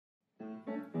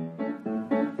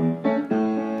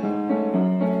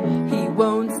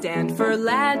And for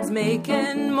lads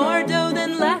making more dough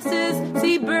than lasses,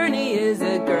 see, Bernie is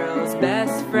a girl's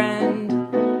best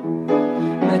friend.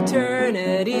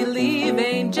 Maternity leave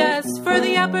ain't just for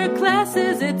the upper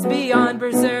classes, it's beyond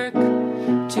berserk.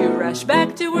 To rush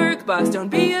back to work, boss, don't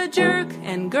be a jerk.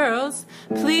 And girls,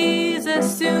 please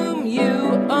assume you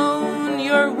own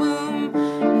your womb,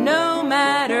 no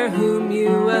matter whom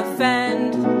you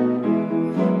offend.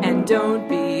 And don't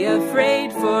be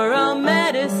afraid, for all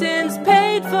medicine's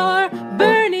paid for.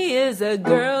 Bernie is a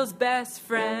girl's best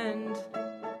friend.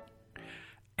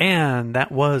 And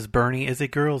that was Bernie is a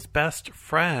Girl's Best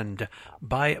Friend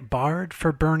by Bard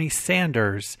for Bernie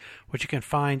Sanders, which you can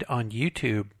find on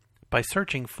YouTube by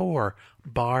searching for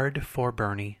Bard for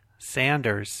Bernie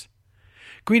Sanders.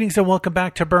 Greetings and welcome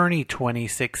back to Bernie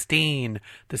 2016.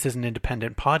 This is an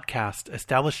independent podcast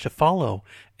established to follow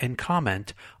and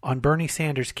comment on Bernie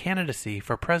Sanders' candidacy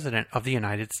for President of the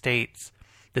United States.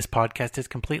 This podcast is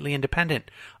completely independent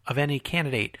of any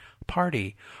candidate,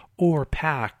 party, or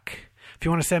PAC. If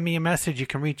you want to send me a message, you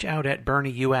can reach out at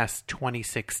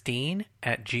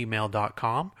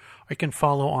BernieUS2016@gmail.com, or you can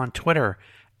follow on Twitter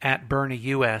at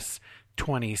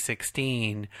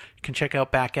BernieUS2016. You can check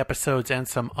out back episodes and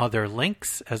some other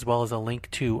links, as well as a link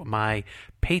to my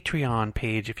Patreon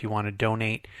page if you want to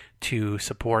donate to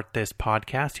support this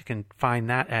podcast. You can find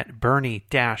that at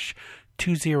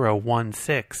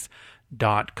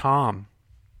Bernie-2016.com.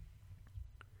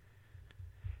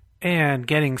 And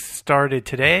getting started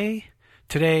today,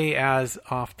 as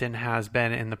often has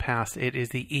been in the past, it is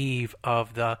the eve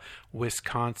of the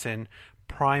Wisconsin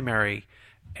primary.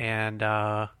 And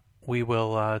we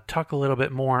will talk a little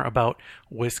bit more about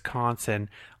Wisconsin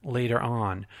later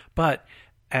on. But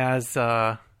as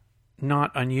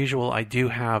not unusual, I do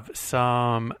have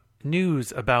some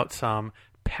news about some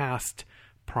past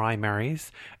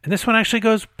primaries. And this one actually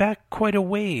goes back quite a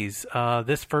ways.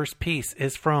 This first piece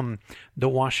is from the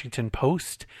Washington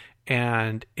Post,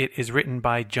 and it is written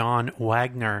by John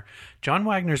Wagner. John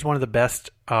Wagner is one of the best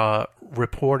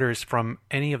reporters from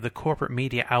any of the corporate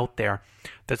media out there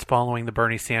that's following the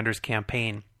Bernie Sanders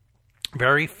campaign.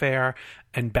 Very fair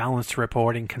and balanced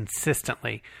reporting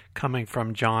consistently coming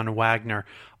from John Wagner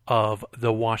of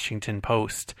the Washington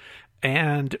Post.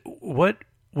 And what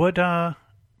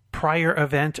prior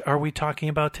event are we talking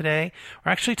about today?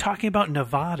 We're actually talking about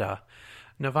Nevada.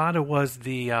 Nevada was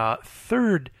the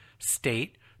third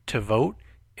state to vote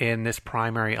in this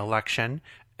primary election,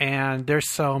 and there's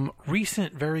some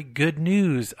recent very good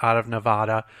news out of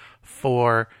Nevada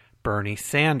for Bernie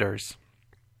Sanders.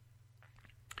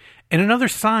 In another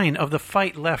sign of the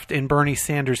fight left in Bernie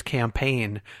Sanders'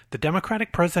 campaign, the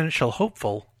Democratic presidential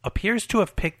hopeful appears to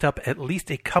have picked up at least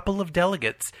a couple of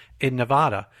delegates in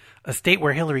Nevada, a state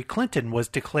where Hillary Clinton was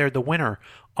declared the winner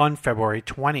on February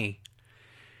 20.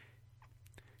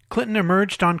 Clinton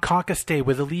emerged on caucus day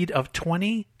with a lead of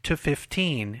 20 to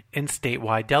 15 in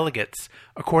statewide delegates,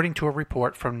 according to a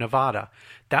report from Nevada.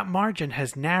 That margin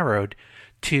has narrowed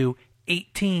to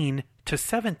 18 to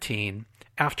 17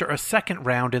 after a second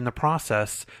round in the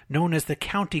process known as the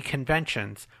county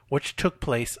conventions, which took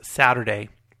place Saturday.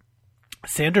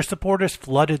 Sanders supporters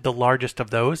flooded the largest of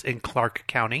those in Clark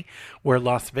County, where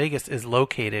Las Vegas is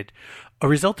located. A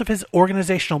result of his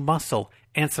organizational muscle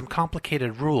and some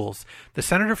complicated rules, the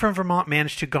senator from Vermont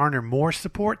managed to garner more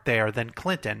support there than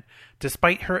Clinton,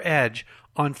 despite her edge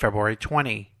on February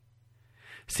 20.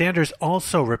 Sanders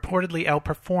also reportedly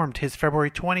outperformed his February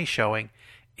 20 showing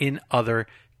in other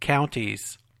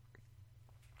counties.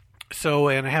 So,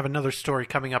 and I have another story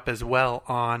coming up as well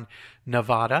on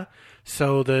Nevada.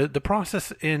 So the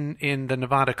process in the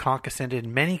Nevada caucus and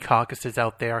in many caucuses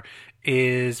out there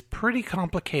is pretty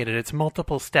complicated. It's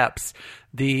multiple steps.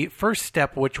 The first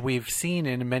step, which we've seen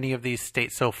in many of these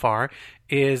states so far,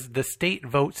 is the state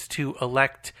votes to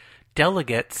elect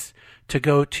delegates to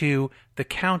go to the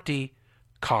county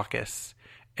caucus.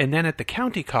 And then at the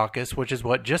county caucus, which is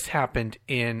what just happened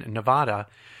in Nevada,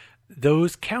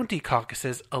 those county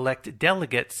caucuses elect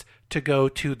delegates to go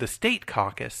to the state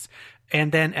caucus.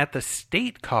 And then at the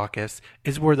state caucus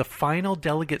is where the final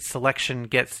delegate selection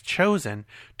gets chosen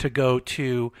to go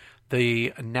to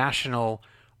the national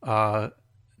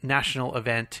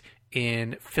event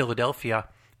in Philadelphia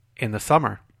in the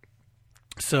summer.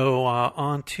 So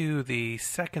on to the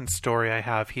second story I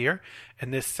have here.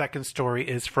 And this second story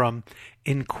is from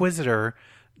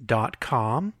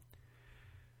Inquisitor.com.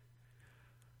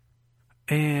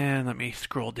 And let me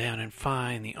scroll down and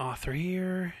find the author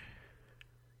here.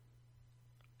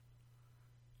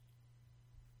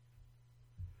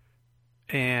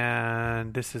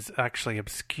 And this is actually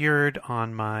obscured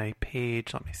on my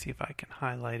page. Let me see if I can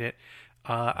highlight it.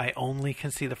 I only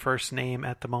can see the first name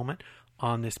at the moment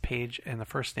on this page, and the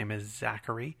first name is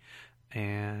Zachary.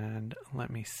 And let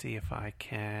me see if I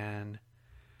can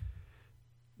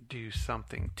do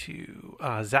something to...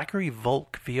 Zachary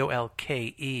Volke,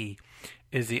 Volke,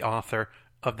 is the author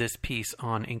of this piece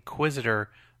on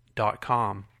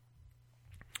Inquisitor.com.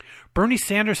 Bernie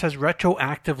Sanders has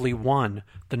retroactively won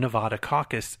the Nevada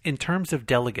caucus in terms of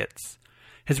delegates.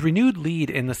 His renewed lead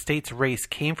in the state's race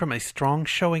came from a strong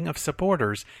showing of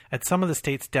supporters at some of the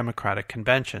state's Democratic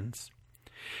conventions.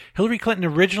 Hillary Clinton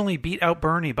originally beat out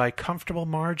Bernie by a comfortable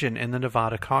margin in the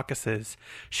Nevada caucuses.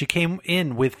 She came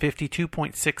in with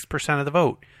 52.6% of the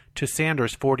vote to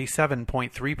Sanders'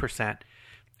 47.3%.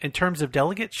 In terms of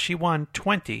delegates, she won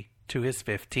 20 to his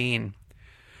 15.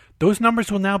 Those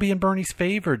numbers will now be in Bernie's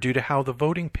favor due to how the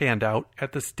voting panned out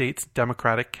at the state's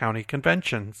Democratic county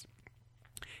conventions.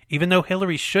 Even though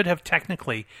Hillary should have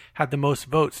technically had the most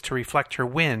votes to reflect her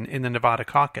win in the Nevada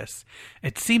caucus,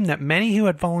 it seemed that many who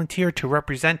had volunteered to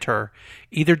represent her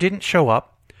either didn't show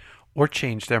up or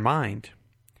changed their mind.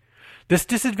 This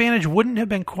disadvantage wouldn't have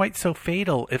been quite so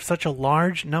fatal if such a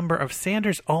large number of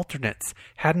Sanders alternates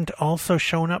hadn't also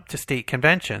shown up to state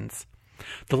conventions.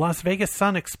 The Las Vegas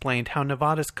Sun explained how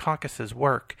Nevada's caucuses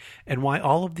work and why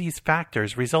all of these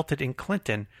factors resulted in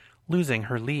Clinton losing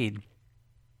her lead.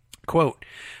 Quote,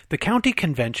 the county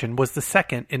convention was the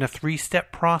second in a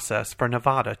three-step process for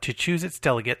Nevada to choose its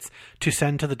delegates to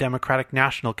send to the Democratic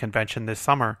National Convention this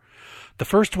summer. The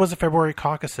first was the February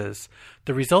caucuses,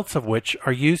 the results of which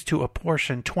are used to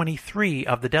apportion 23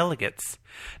 of the delegates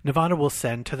Nevada will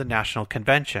send to the National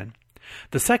Convention.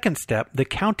 The second step, the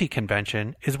county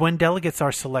convention, is when delegates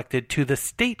are selected to the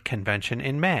state convention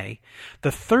in May.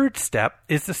 The third step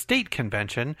is the state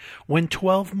convention, when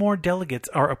 12 more delegates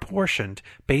are apportioned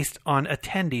based on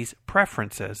attendees'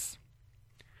 preferences.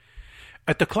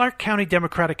 At the Clark County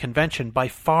Democratic Convention, by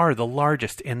far the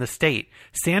largest in the state,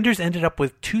 Sanders ended up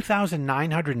with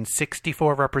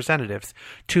 2,964 representatives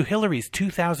to Hillary's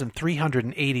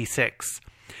 2,386.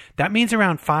 That means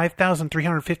around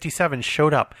 5,357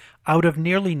 showed up out of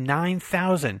nearly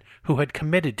 9,000 who had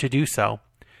committed to do so.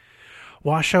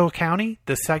 Washoe County,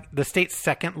 the state's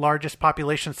second largest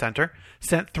population center,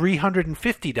 sent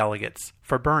 350 delegates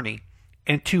for Bernie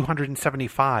and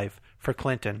 275 for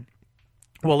Clinton.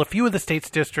 While a few of the state's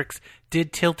districts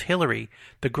did tilt Hillary,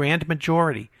 the grand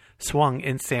majority swung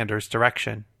in Sanders'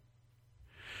 direction.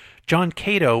 Joan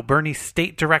Cato, Bernie's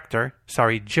state director,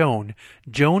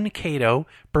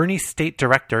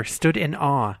 stood in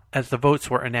awe as the votes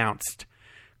were announced.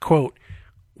 Quote,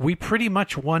 we pretty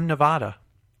much won Nevada.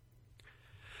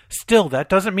 Still, that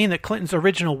doesn't mean that Clinton's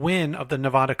original win of the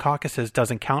Nevada caucuses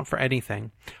doesn't count for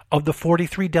anything. Of the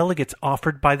 43 delegates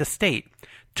offered by the state,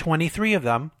 23 of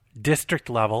them, district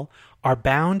level, are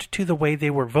bound to the way they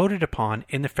were voted upon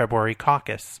in the February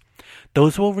caucus.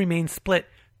 Those will remain split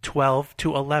 12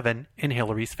 to 11 in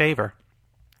Hillary's favor.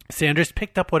 Sanders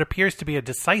picked up what appears to be a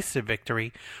decisive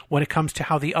victory when it comes to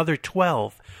how the other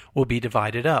 12 will be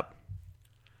divided up.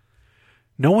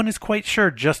 No one is quite sure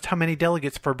just how many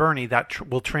delegates for Bernie that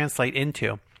will translate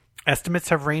into. Estimates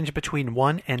have ranged between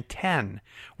 1 and 10,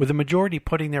 with the majority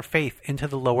putting their faith into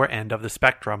the lower end of the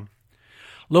spectrum.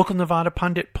 Local Nevada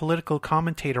pundit political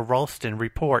commentator Ralston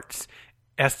reports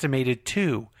estimated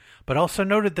 2, but also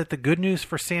noted that the good news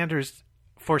for Sanders'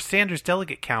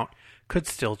 delegate count could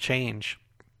still change.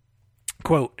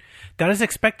 Quote, that is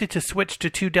expected to switch to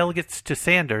 2 delegates to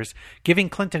Sanders, giving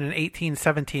Clinton an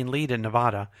 18-17 lead in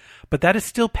Nevada, but that is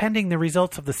still pending the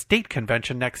results of the state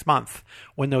convention next month,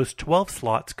 when those 12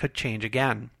 slots could change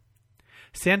again.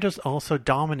 Sanders also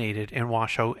dominated in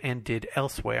Washoe and did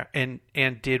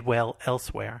well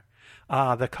elsewhere.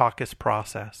 The caucus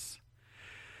process.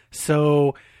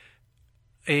 So,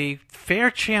 a fair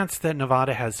chance that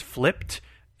Nevada has flipped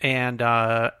and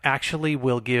actually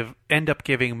will end up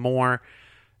giving more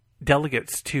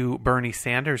delegates to Bernie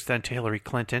Sanders than to Hillary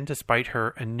Clinton, despite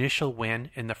her initial win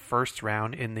in the first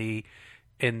round in the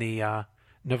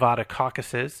Nevada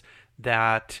caucuses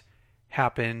that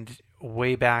happened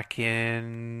way back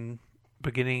in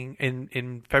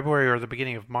February or the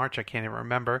beginning of March. I can't even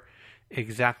remember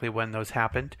exactly when those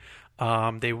happened.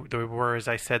 They were, as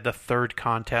I said, the third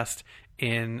contest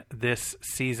in this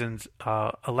season's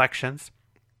elections.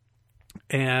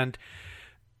 And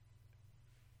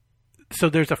so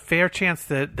there's a fair chance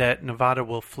that Nevada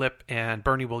will flip and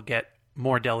Bernie will get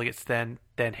more delegates than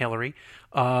Hillary.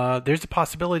 There's a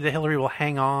possibility that Hillary will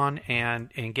hang on and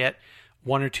get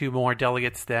 1 or 2 more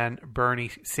delegates than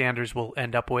Bernie Sanders will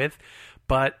end up with.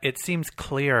 But it seems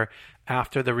clear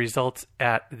after the results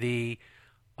at the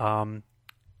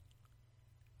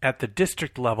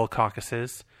district level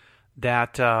caucuses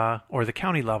that, or the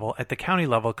county level, at the county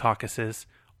level caucuses,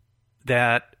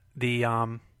 that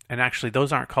and actually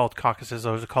those aren't called caucuses,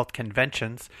 those are called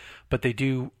conventions, but they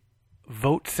do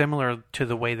vote similar to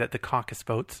the way that the caucus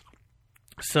votes.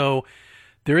 So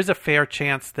there is a fair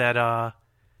chance that,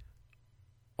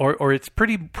 or it's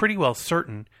pretty well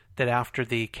certain that after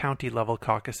the county level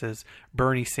caucuses,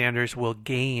 Bernie Sanders will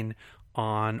gain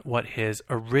on what his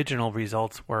original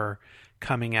results were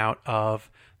coming out of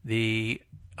the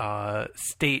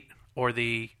state or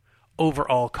the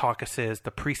overall caucuses,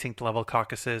 the precinct level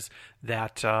caucuses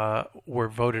that were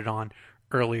voted on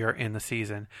earlier in the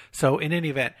season. So in any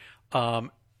event,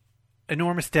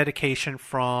 enormous dedication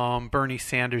from Bernie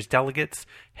Sanders delegates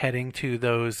heading to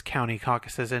those county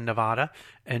caucuses in Nevada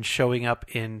and showing up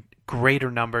in greater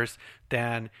numbers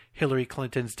than Hillary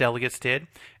Clinton's delegates did,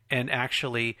 and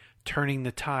actually turning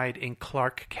the tide in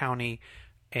Clark County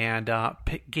and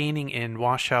gaining in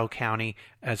Washoe County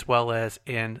as well as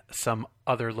in some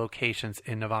other locations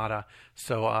in Nevada.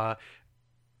 So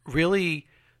really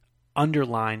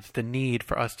underlines the need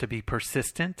for us to be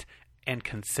persistent and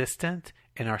consistent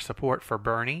in our support for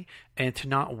Bernie and to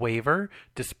not waver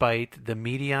despite the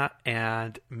media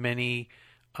and many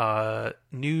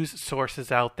news sources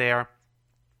out there,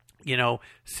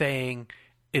 saying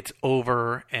it's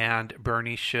over and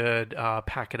Bernie should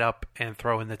pack it up and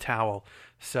throw in the towel.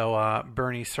 So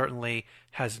Bernie certainly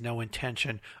has no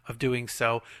intention of doing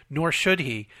so, nor should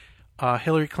he.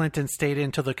 Hillary Clinton stayed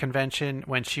into the convention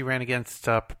when she ran against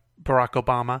Barack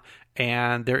Obama,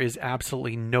 and there is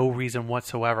absolutely no reason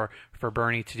whatsoever for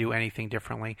Bernie to do anything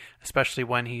differently, especially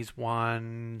when he's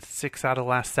won 6 out of the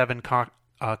last 7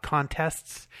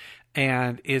 contests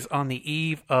and is on the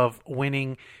eve of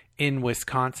winning in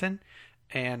Wisconsin.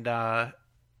 And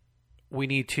we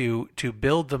need to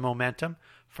build the momentum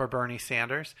for Bernie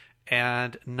Sanders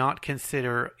and not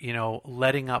consider,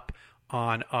 letting up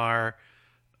on our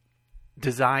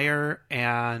desire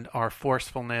and our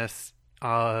forcefulness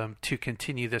to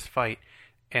continue this fight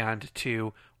and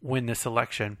to win this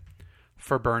election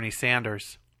for Bernie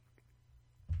Sanders.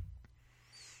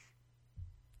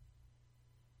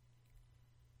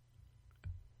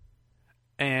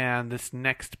 And this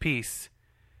next piece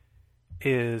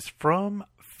is from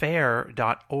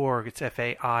fair.org. It's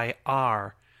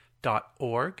FAIR.org.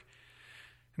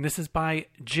 And this is by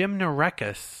Jim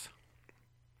Narekis.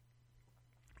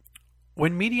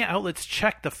 When media outlets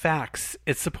check the facts,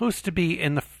 it's supposed to be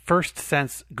in the first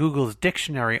sense Google's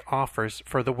dictionary offers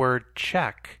for the word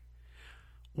check.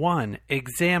 1.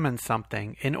 Examine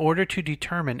something in order to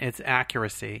determine its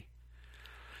accuracy.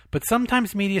 But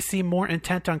sometimes media seem more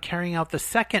intent on carrying out the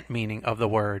second meaning of the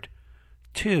word.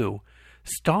 2.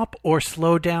 Stop or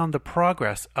slow down the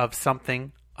progress of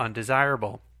something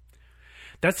undesirable.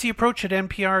 That's the approach that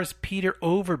NPR's Peter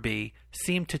Overby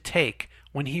seemed to take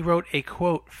when he wrote a,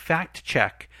 quote, fact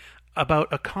check about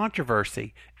a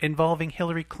controversy involving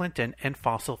Hillary Clinton and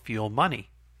fossil fuel money.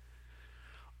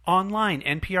 Online,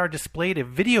 NPR displayed a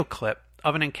video clip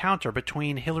of an encounter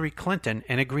between Hillary Clinton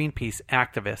and a Greenpeace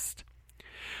activist.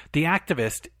 The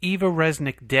activist, Eva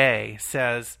Resnick Day,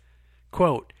 says,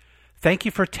 quote, "Thank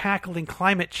you for tackling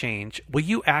climate change. Will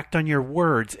you act on your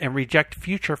words and reject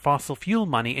future fossil fuel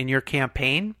money in your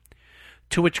campaign?"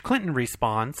 To which Clinton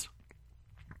responds,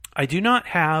 I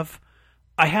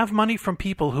have money from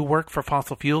people who work for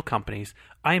fossil fuel companies.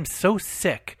 I am so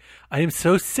sick. I am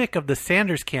so sick of the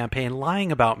Sanders campaign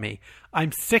lying about me.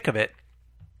 I'm sick of it.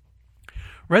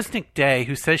 Resnick Day,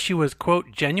 who says she was,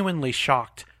 quote, genuinely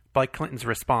shocked by Clinton's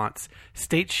response,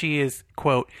 states she is,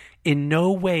 quote, in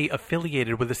no way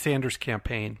affiliated with the Sanders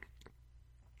campaign.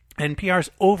 NPR's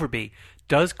Overby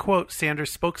does quote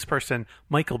Sanders spokesperson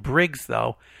Michael Briggs,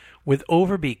 though, with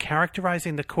Overby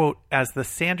characterizing the quote as the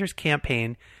Sanders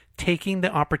campaign taking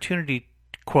the opportunity,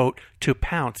 quote, to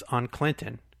pounce on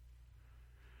Clinton.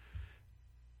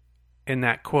 And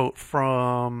that quote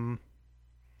from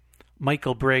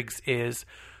Michael Briggs is,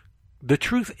 the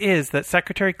truth is that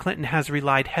Secretary Clinton has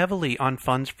relied heavily on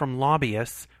funds from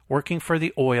lobbyists working for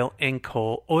the oil,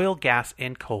 gas,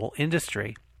 and coal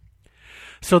industry.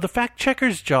 So the fact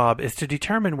checker's job is to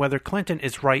determine whether Clinton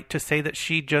is right to say that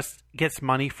she just gets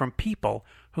money from people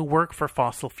who work for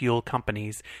fossil fuel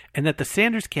companies and that the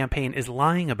Sanders campaign is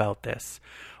lying about this,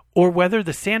 or whether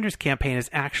the Sanders campaign is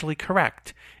actually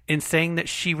correct in saying that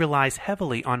she relies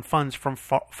heavily on funds from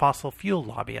fossil fuel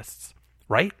lobbyists,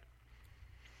 right?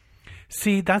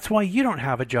 See, that's why you don't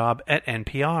have a job at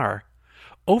NPR.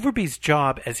 Overby's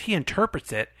job, as he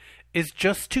interprets it, is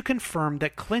just to confirm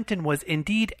that Clinton was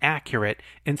indeed accurate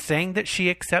in saying that she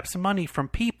accepts money from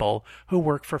people who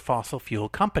work for fossil fuel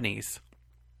companies.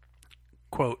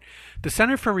 Quote, the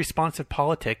Center for Responsive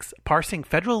Politics, parsing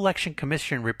Federal Election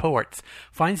Commission reports,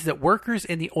 finds that workers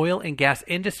in the oil and gas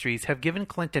industries have given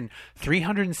Clinton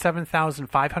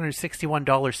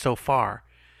 $307,561 so far,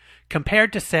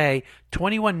 compared to, say,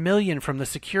 $21 million from the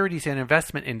securities and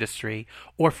investment industry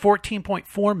or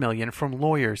 $14.4 million from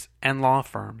lawyers and law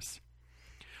firms.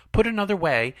 Put another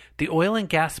way, the oil and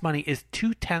gas money is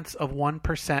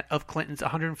 0.2% of Clinton's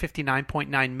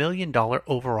 $159.9 million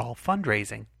overall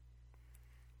fundraising.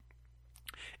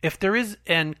 If there is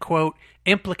an, quote,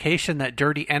 implication that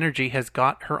dirty energy has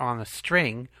got her on a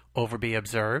string, Overby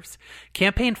observes,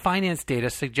 campaign finance data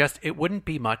suggests it wouldn't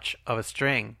be much of a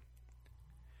string.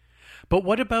 But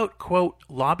what about, quote,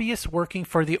 lobbyists working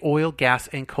for the oil, gas,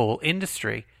 and coal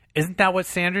industry? Isn't that what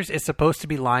Sanders is supposed to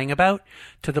be lying about,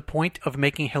 to the point of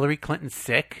making Hillary Clinton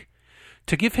sick?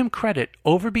 To give him credit,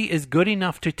 Overby is good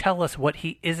enough to tell us what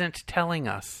he isn't telling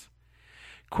us.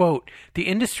 Quote, the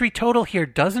industry total here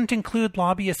doesn't include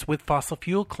lobbyists with fossil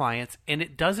fuel clients, and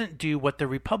it doesn't do what the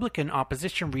Republican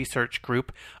opposition research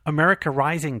group America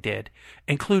Rising did,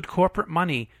 include corporate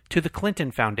money to the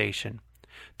Clinton Foundation.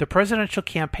 The presidential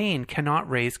campaign cannot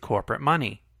raise corporate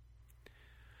money.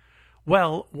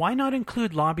 Well, why not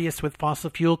include lobbyists with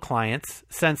fossil fuel clients,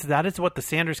 since that is what the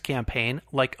Sanders campaign,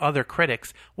 like other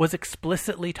critics, was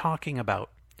explicitly talking about?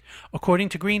 According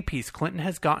to Greenpeace, Clinton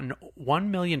has gotten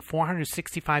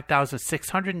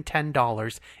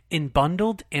 $1,465,610 in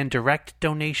bundled and direct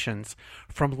donations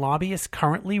from lobbyists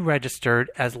currently registered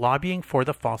as lobbying for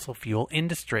the fossil fuel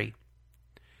industry.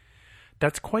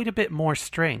 That's quite a bit more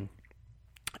string.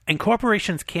 And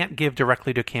corporations can't give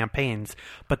directly to campaigns,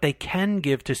 but they can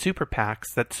give to super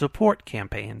PACs that support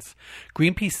campaigns.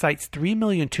 Greenpeace cites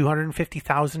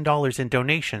 $3,250,000 in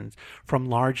donations from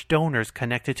large donors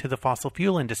connected to the fossil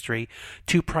fuel industry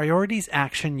to Priorities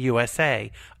Action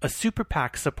USA, a super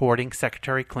PAC supporting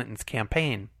Secretary Clinton's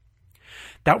campaign.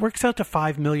 That works out to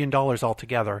 $5 million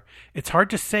altogether. It's hard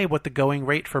to say what the going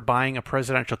rate for buying a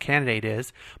presidential candidate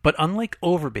is, but unlike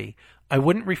Overby, I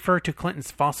wouldn't refer to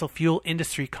Clinton's fossil fuel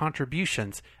industry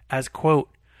contributions as, quote,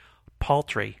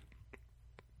 paltry.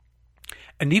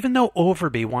 And even though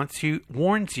Overby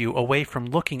warns you away from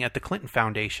looking at the Clinton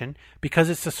Foundation because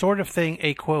it's the sort of thing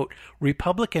a, quote,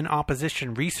 Republican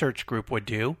opposition research group would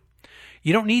do,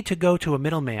 you don't need to go to a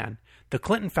middleman. The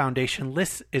Clinton Foundation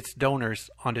lists its donors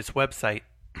on its website.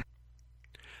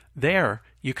 There,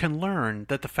 you can learn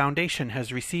that the foundation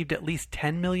has received at least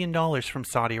 $10 million from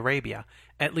Saudi Arabia,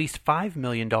 at least $5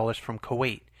 million from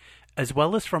Kuwait, as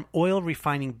well as from oil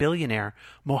refining billionaire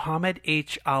Mohammed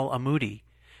H. Al-Amoudi,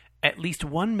 at least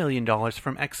 $1 million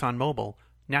from ExxonMobil,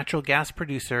 natural gas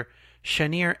producer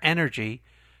Cheniere Energy,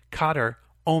 Qatar,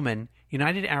 Oman,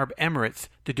 United Arab Emirates,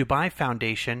 the Dubai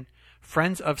Foundation,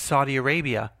 Friends of Saudi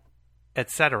Arabia,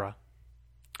 etc.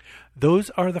 Those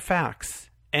are the facts.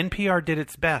 NPR did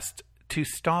its best to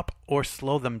stop or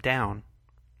slow them down.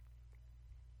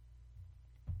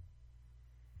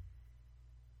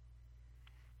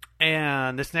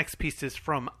 And this next piece is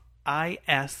from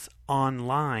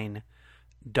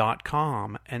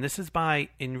isonline.com, and this is by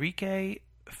Enrique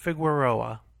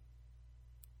Figueroa.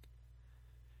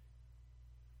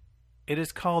 It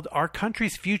is called Our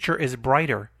Country's Future is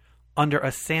Brighter Under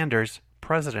a Sanders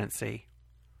Presidency.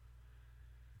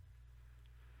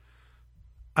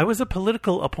 I was a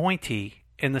political appointee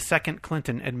in the second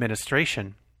Clinton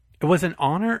administration. It was an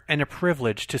honor and a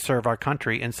privilege to serve our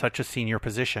country in such a senior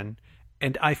position,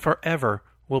 and I forever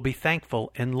will be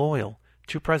thankful and loyal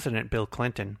to President Bill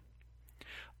Clinton.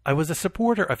 I was a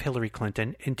supporter of Hillary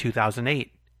Clinton in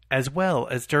 2008, as well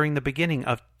as during the beginning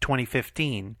of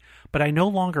 2015, but I no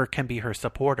longer can be her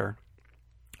supporter.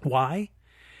 Why?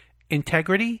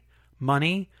 Integrity,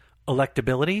 money,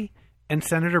 electability, and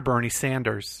Senator Bernie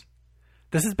Sanders.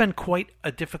 This has been quite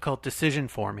a difficult decision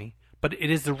for me, but it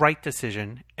is the right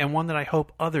decision, and one that I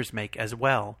hope others make as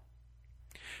well.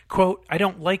 Quote, I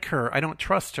don't like her, I don't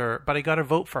trust her, but I gotta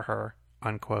vote for her,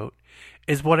 unquote,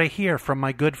 is what I hear from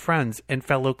my good friends and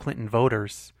fellow Clinton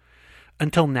voters.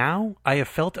 Until now, I have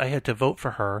felt I had to vote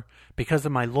for her because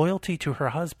of my loyalty to her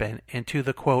husband and to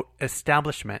the, quote,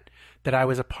 establishment that I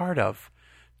was a part of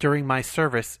during my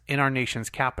service in our nation's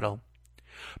capital.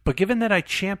 But given that I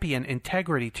champion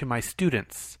integrity to my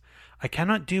students, I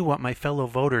cannot do what my fellow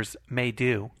voters may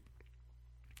do.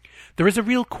 There is a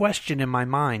real question in my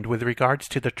mind with regards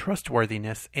to the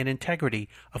trustworthiness and integrity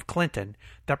of Clinton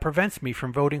that prevents me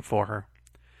from voting for her.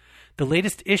 The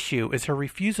latest issue is her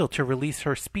refusal to release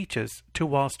her speeches to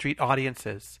Wall Street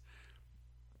audiences.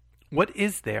 What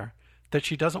is there that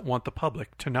she doesn't want the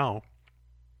public to know?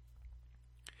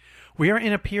 We are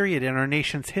in a period in our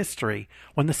nation's history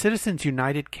when the Citizens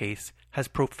United case has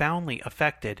profoundly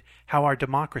affected how our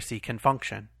democracy can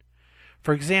function.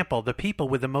 For example, the people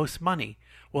with the most money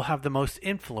will have the most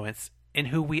influence in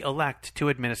who we elect to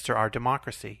administer our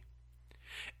democracy.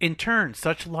 In turn,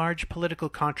 such large political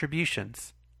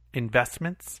contributions,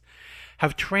 investments,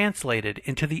 have translated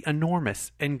into the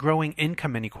enormous and growing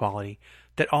income inequality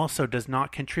that also does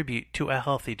not contribute to a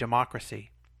healthy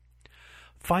democracy.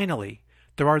 Finally,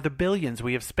 there are the billions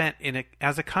we have spent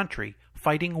as a country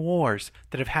fighting wars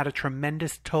that have had a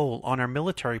tremendous toll on our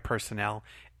military personnel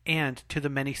and to the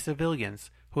many civilians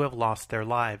who have lost their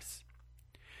lives.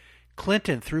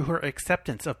 Clinton, through her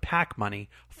acceptance of PAC money,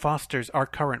 fosters our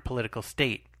current political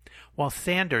state, while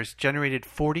Sanders generated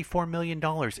 $44 million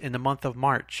in the month of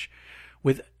March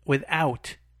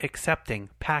without accepting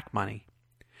PAC money.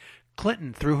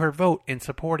 Clinton, through her vote in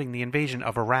supporting the invasion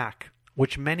of Iraq,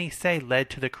 which many say led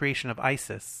to the creation of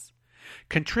ISIS,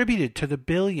 contributed to the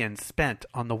billions spent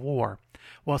on the war,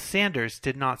 while Sanders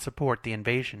did not support the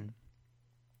invasion.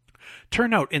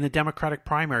 Turnout in the Democratic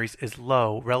primaries is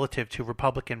low relative to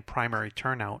Republican primary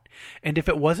turnout, and if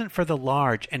it wasn't for the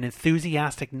large and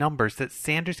enthusiastic numbers that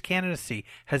Sanders' candidacy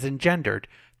has engendered,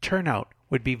 turnout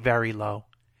would be very low.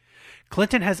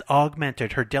 Clinton has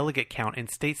augmented her delegate count in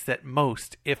states that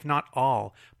most, if not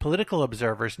all, political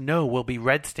observers know will be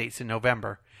red states in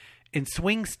November. In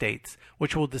swing states,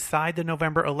 which will decide the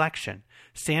November election,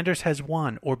 Sanders has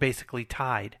won or basically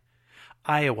tied: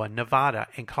 Iowa, Nevada,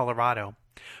 and Colorado.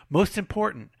 Most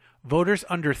important, voters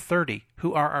under 30,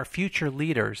 who are our future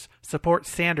leaders, support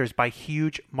Sanders by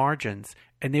huge margins,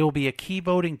 and they will be a key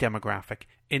voting demographic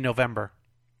in November.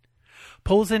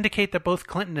 Polls indicate that both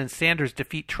Clinton and Sanders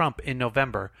defeat Trump in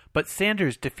November, but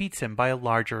Sanders defeats him by a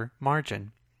larger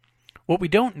margin. What we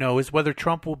don't know is whether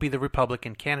Trump will be the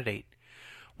Republican candidate.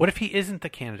 What if he isn't the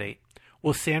candidate?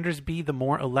 Will Sanders be the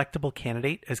more electable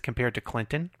candidate as compared to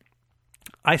Clinton?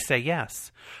 I say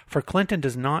yes, for Clinton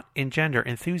does not engender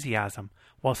enthusiasm,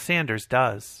 while Sanders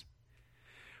does.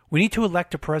 We need to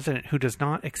elect a president who does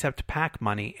not accept PAC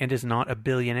money and is not a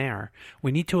billionaire.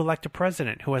 We need to elect a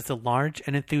president who has the large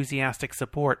and enthusiastic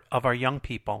support of our young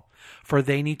people, for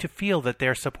they need to feel that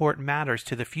their support matters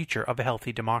to the future of a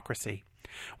healthy democracy.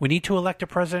 We need to elect a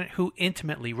president who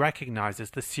intimately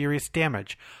recognizes the serious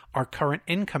damage our current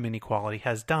income inequality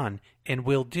has done and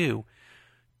will do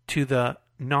to the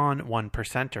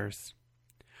non-1%ers.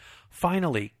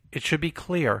 Finally, it should be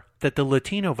clear that the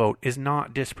Latino vote is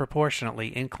not disproportionately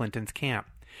in Clinton's camp,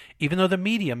 even though the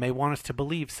media may want us to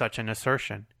believe such an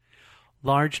assertion.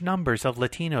 Large numbers of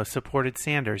Latinos supported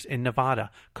Sanders in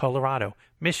Nevada, Colorado,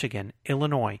 Michigan,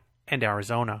 Illinois, and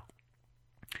Arizona.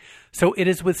 So it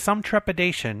is with some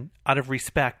trepidation, out of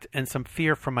respect and some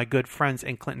fear for my good friends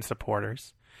and Clinton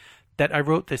supporters, that I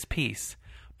wrote this piece,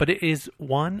 but it is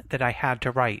one that I had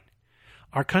to write.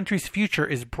 Our country's future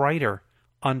is brighter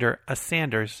under a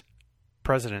Sanders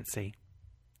presidency.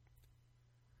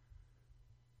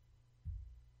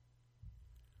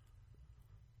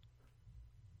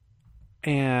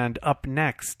 And up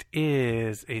next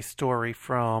is a story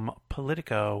from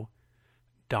Politico.com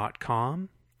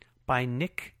by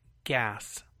Nick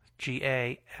Gass,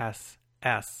 Gass.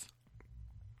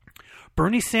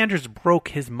 Bernie Sanders broke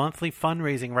his monthly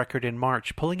fundraising record in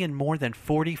March, pulling in more than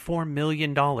 $44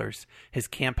 million. His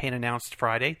campaign announced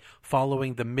Friday,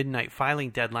 following the midnight filing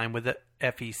deadline with the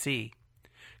FEC.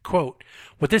 Quote,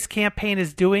 "What this campaign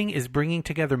is doing is bringing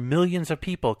together millions of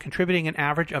people, contributing an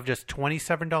average of just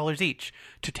 $27 each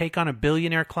to take on a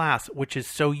billionaire class which is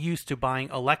so used to buying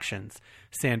elections,"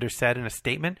 Sanders said in a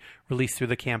statement released through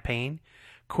the campaign.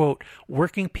 Quote,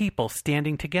 "Working people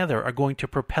standing together are going to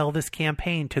propel this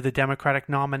campaign to the Democratic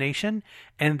nomination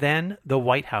and then the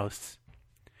White House."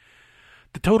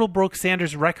 The total broke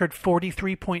Sanders' record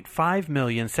 $43.5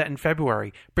 million set in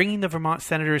February, bringing the Vermont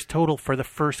senator's total for the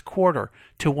first quarter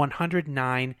to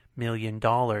 $109 million.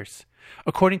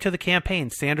 According to the campaign,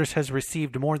 Sanders has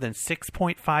received more than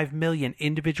 6.5 million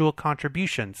individual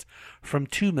contributions from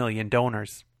 2 million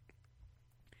donors.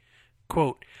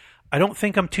 Quote, "I don't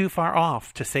think I'm too far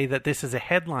off to say that this is a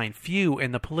headline few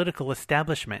in the political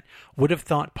establishment would have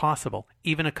thought possible,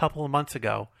 even a couple of months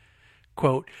ago."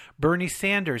 Quote, "Bernie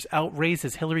Sanders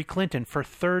outraises Hillary Clinton for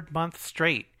third month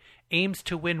straight, aims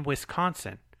to win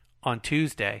Wisconsin on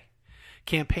Tuesday,"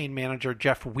 campaign manager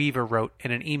Jeff Weaver wrote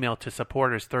in an email to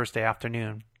supporters Thursday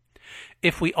afternoon.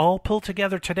 "If we all pull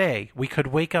together today, we could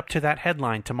wake up to that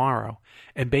headline tomorrow.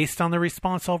 And based on the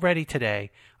response already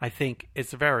today, I think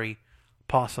it's very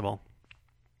possible."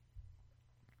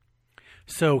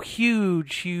 So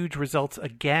huge results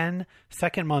again,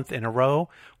 second month in a row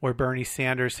where Bernie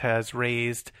Sanders has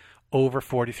raised over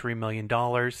 $43 million.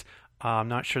 I'm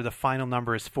not sure the final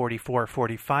number is 44 or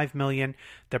 45 million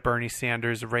that Bernie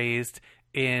Sanders raised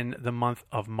in the month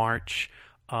of March.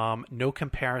 No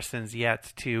comparisons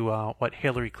yet to what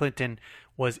Hillary Clinton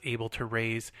was able to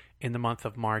raise in the month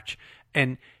of March.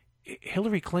 And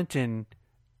Hillary Clinton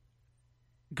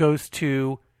goes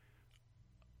to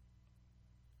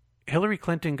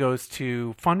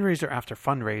fundraiser after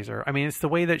fundraiser. I mean, it's the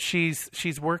way that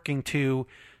she's working to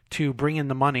bring in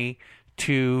the money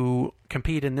to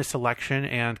compete in this election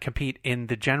and compete in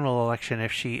the general election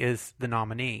if she is the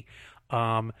nominee.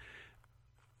 But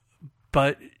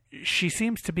she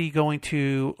seems to be going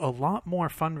to a lot more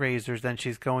fundraisers than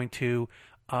she's going to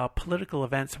political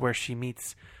events where she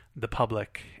meets the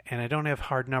public. And I don't have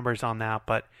hard numbers on that,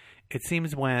 but it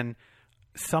seems when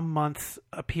some months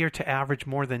appear to average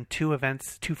more than two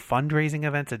fundraising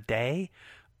events a day,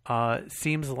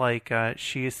 seems like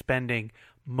she is spending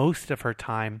most of her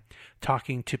time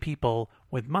talking to people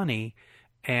with money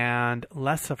and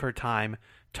less of her time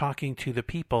talking to the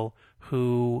people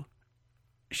who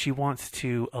she wants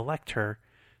to elect her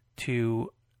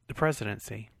to the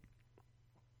presidency.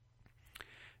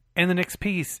 And the next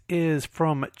piece is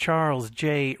from Charles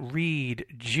J. Reed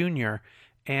Jr.,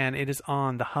 and it is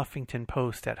on the Huffington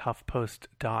Post at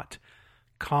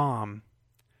huffpost.com.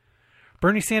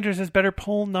 Bernie Sanders has better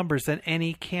poll numbers than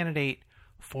any candidate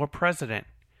for president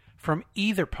from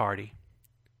either party.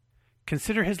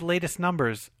 Consider his latest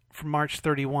numbers from March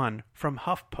 31 from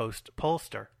HuffPost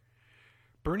pollster.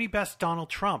 Bernie bests Donald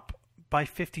Trump by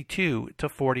 52 to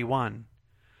 41.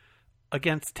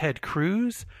 Against Ted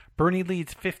Cruz, Bernie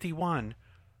leads 51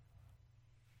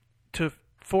 to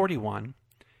 41.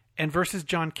 And versus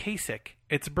John Kasich,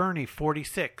 it's Bernie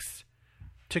 46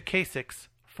 to Kasich's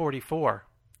 44.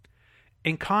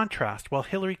 In contrast, while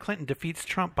Hillary Clinton defeats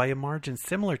Trump by a margin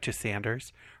similar to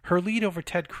Sanders, her lead over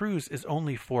Ted Cruz is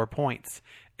only 4 points,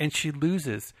 and she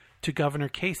loses to Governor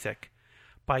Kasich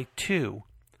by 2,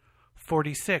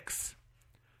 46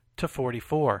 to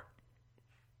 44.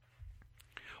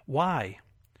 Why?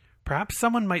 Perhaps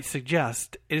someone might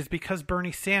suggest it is because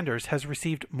Bernie Sanders has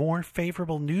received more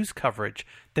favorable news coverage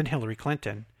than Hillary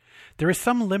Clinton. There is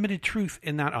some limited truth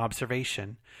in that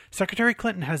observation. Secretary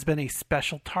Clinton has been a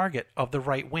special target of the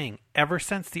right wing ever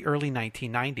since the early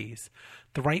 1990s.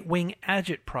 The right-wing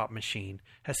agitprop machine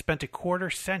has spent a quarter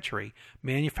century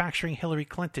manufacturing Hillary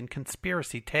Clinton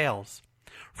conspiracy tales.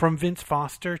 From Vince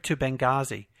Foster to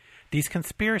Benghazi, these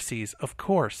conspiracies, of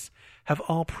course, have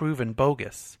all proven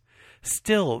bogus.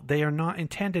 Still, they are not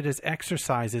intended as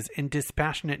exercises in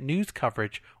dispassionate news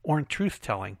coverage or in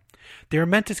truth-telling. They are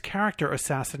meant as character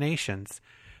assassinations.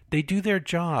 They do their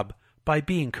job by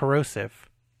being corrosive.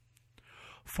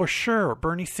 For sure,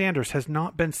 Bernie Sanders has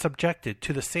not been subjected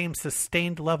to the same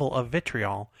sustained level of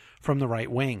vitriol from the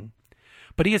right wing,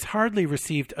 but he has hardly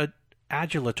received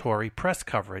adulatory press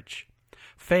coverage.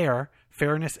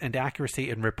 Fairness and accuracy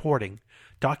in reporting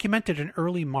documented in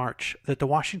early March that the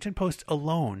Washington Post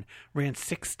alone ran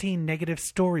 16 negative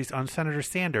stories on Senator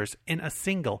Sanders in a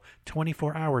single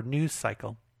 24-hour news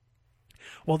cycle.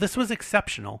 While this was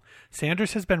exceptional,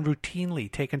 Sanders has been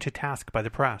routinely taken to task by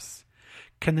the press.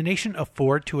 Can the nation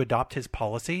afford to adopt his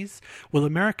policies? Will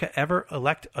America ever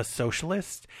elect a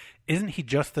socialist? Isn't he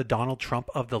just the Donald Trump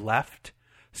of the left?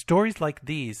 Stories like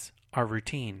these are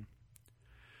routine.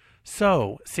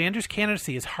 So, Sanders'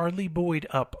 candidacy is hardly buoyed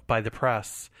up by the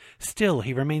press. Still,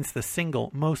 he remains the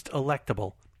single most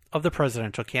electable of the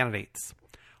presidential candidates.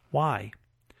 Why?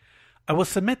 I will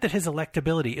submit that his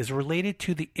electability is related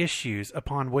to the issues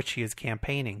upon which he is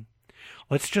campaigning.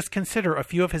 Let's just consider a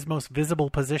few of his most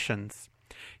visible positions.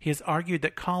 He has argued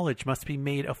that college must be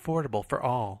made affordable for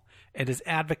all, and has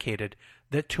advocated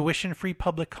that tuition-free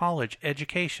public college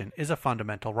education is a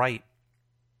fundamental right.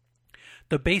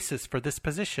 The basis for this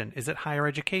position is that higher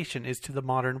education is to the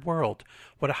modern world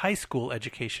what a high school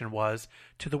education was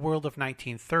to the world of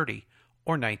 1930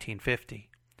 or 1950.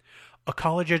 A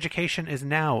college education is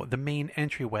now the main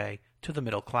entryway to the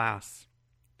middle class.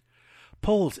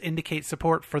 Polls indicate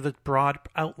support for the broad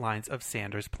outlines of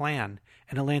Sanders' plan.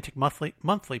 An Atlantic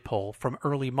monthly poll from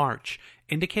early March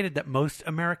indicated that most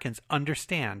Americans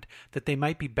understand that they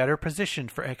might be better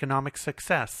positioned for economic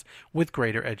success with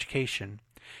greater education.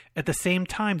 At the same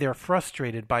time, they are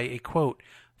frustrated by a, quote,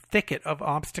 thicket of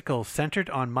obstacles centered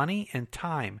on money and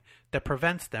time that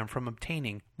prevents them from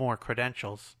obtaining more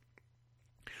credentials.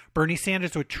 Bernie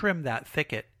Sanders would trim that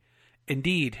thicket.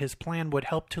 Indeed, his plan would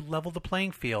help to level the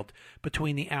playing field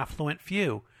between the affluent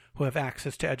few who have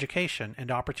access to education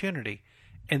and opportunity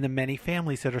and the many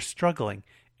families that are struggling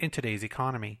in today's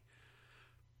economy.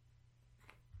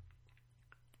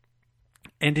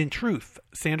 And in truth,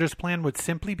 Sanders' plan would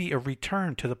simply be a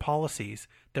return to the policies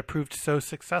that proved so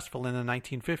successful in the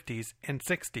 1950s and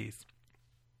 60s.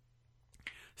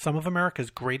 Some of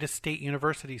America's greatest state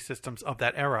university systems of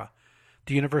that era,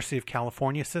 the University of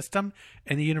California system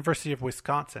and the University of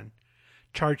Wisconsin,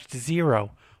 charged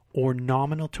zero or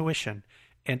nominal tuition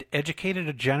and educated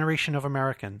a generation of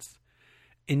Americans.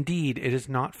 Indeed, it is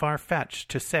not far-fetched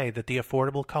to say that the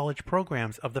affordable college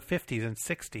programs of the 50s and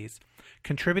 60s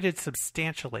contributed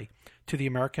substantially to the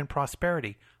American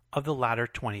prosperity of the latter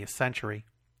 20th century.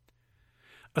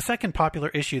 A second popular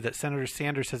issue that Senator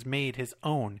Sanders has made his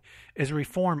own is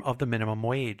reform of the minimum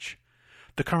wage.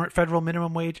 The current federal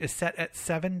minimum wage is set at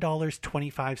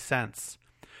 $7.25.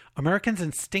 Americans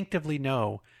instinctively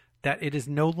know that it is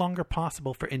no longer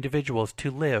possible for individuals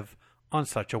to live on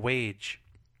such a wage.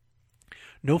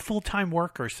 No full-time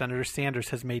worker, Senator Sanders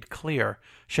has made clear,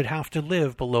 should have to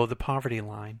live below the poverty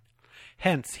line.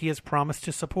 Hence, he has promised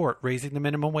to support raising the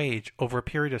minimum wage over a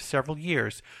period of several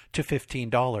years to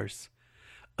 $15.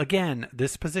 Again,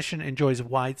 this position enjoys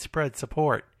widespread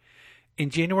support.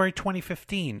 In January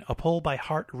 2015, a poll by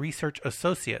Hart Research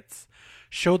Associates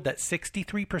showed that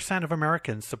 63% of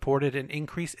Americans supported an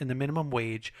increase in the minimum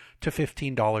wage to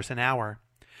 $15 an hour.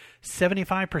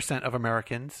 75% of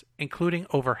Americans, including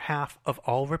over half of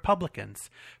all Republicans,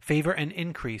 favor an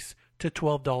increase to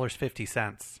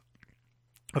 $12.50.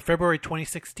 A February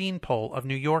 2016 poll of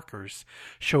New Yorkers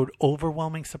showed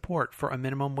overwhelming support for a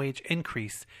minimum wage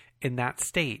increase in that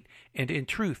state, and in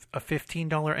truth, a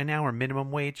 $15 an hour minimum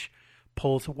wage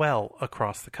polls well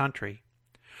across the country.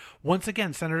 Once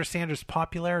again, Senator Sanders'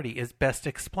 popularity is best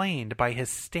explained by his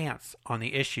stance on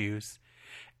the issues.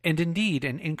 And indeed,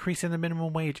 an increase in the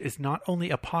minimum wage is not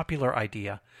only a popular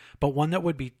idea, but one that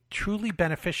would be truly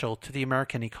beneficial to the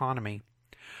American economy.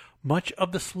 Much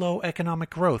of the slow economic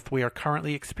growth we are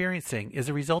currently experiencing is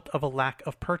a result of a lack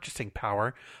of purchasing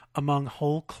power among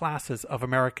whole classes of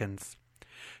Americans.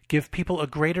 Give people a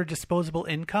greater disposable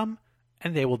income,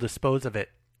 and they will dispose of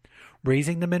it.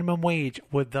 Raising the minimum wage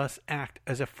would thus act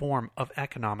as a form of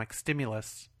economic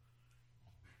stimulus.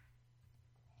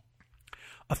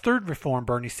 A third reform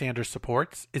Bernie Sanders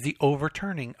supports is the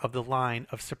overturning of the line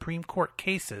of Supreme Court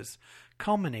cases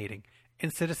culminating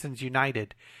in Citizens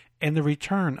United and the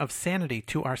return of sanity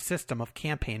to our system of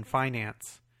campaign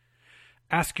finance.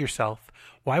 Ask yourself,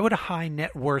 why would a high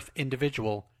net worth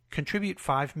individual contribute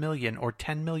 $5 million or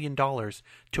 $10 million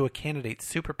to a candidate's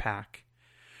super PAC?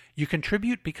 You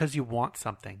contribute because you want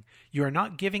something. You are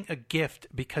not giving a gift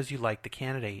because you like the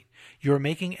candidate. You are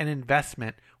making an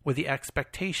investment with the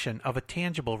expectation of a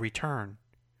tangible return.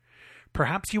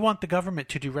 Perhaps you want the government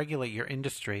to deregulate your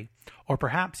industry, or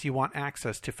perhaps you want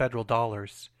access to federal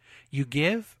dollars. You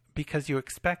give because you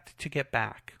expect to get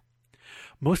back.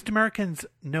 Most Americans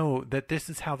know that this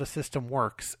is how the system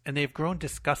works, and they've grown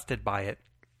disgusted by it.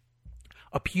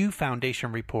 A Pew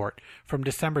Foundation report from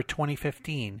December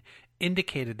 2015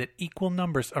 indicated that equal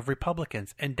numbers of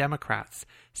Republicans and Democrats,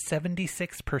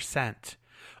 76%,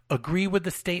 agree with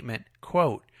the statement,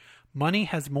 quote, "Money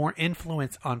has more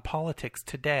influence on politics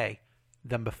today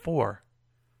than before."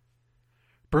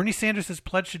 Bernie Sanders has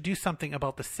pledged to do something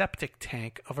about the septic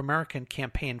tank of American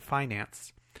campaign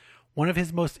finance. One of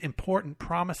his most important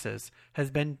promises has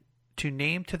been to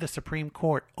name to the Supreme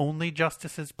Court only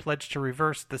justices pledged to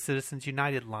reverse the Citizens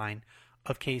United line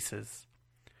of cases.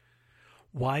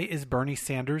 Why is Bernie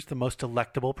Sanders the most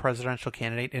electable presidential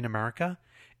candidate in America?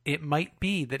 It might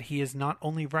be that he is not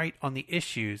only right on the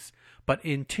issues, but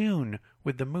in tune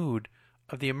with the mood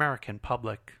of the American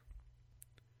public.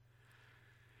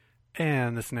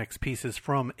 And this next piece is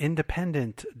from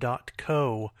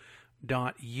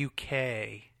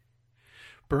independent.co.uk.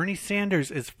 Bernie Sanders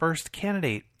is first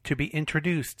candidate to be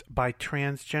introduced by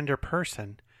transgender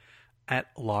person at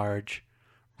large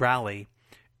rally.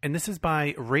 And this is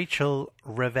by Rachel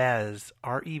Revesz,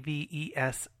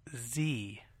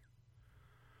 R-E-V-E-S-Z.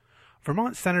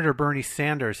 Vermont Senator Bernie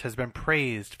Sanders has been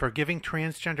praised for giving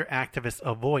transgender activists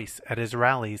a voice at his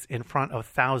rallies in front of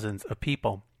thousands of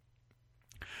people.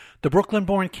 The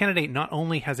Brooklyn-born candidate not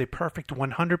only has a perfect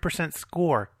 100%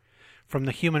 score from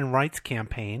the Human Rights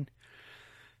Campaign,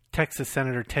 Texas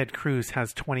Senator Ted Cruz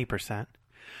has 20%,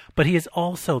 but he is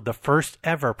also the first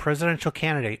ever presidential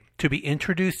candidate to be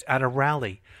introduced at a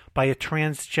rally by a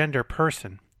transgender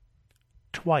person.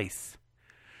 Twice.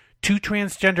 2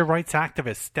 transgender rights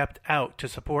activists stepped out to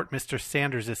support Mr.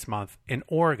 Sanders this month in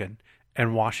Oregon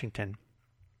and Washington.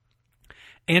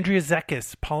 Andrea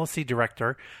Zekis, Policy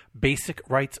Director, Basic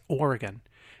Rights Oregon,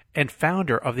 and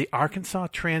founder of the Arkansas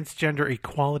Transgender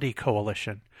Equality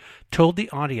Coalition, told the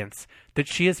audience that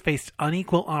she has faced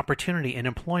unequal opportunity in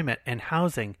employment and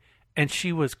housing and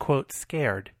she was, quote,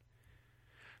 scared.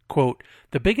 Quote,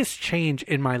 "The biggest change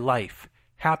in my life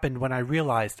happened when I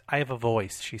realized I have a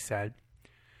voice," she said.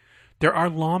 "There are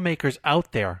lawmakers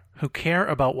out there who care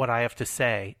about what I have to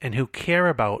say and who care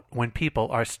about when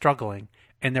people are struggling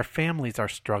and their families are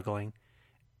struggling,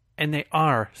 and they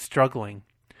are struggling.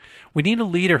 We need a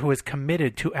leader who is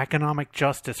committed to economic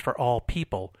justice for all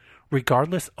people,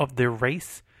 regardless of their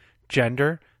race,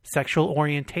 gender, sexual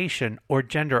orientation, or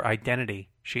gender identity,"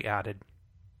 she added.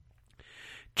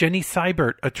 Jenny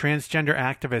Seibert, a transgender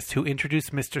activist who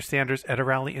introduced Mr. Sanders at a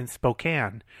rally in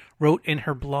Spokane, wrote in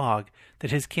her blog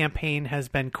that his campaign has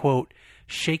been, quote,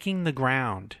 "shaking the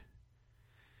ground."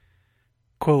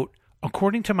 Quote,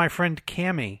 "According to my friend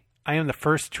Cammie, I am the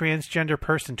first transgender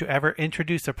person to ever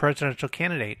introduce a presidential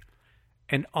candidate,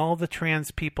 and all the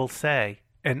trans people say,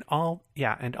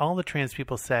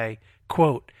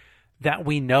 quote, that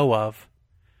we know of,"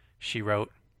 she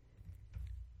wrote.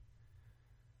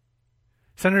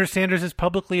 Senator Sanders has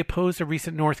publicly opposed a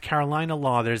recent North Carolina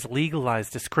law that has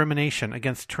legalized discrimination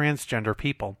against transgender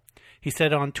people. He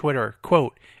said on Twitter,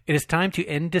 quote, "It is time to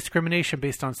end discrimination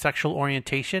based on sexual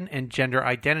orientation and gender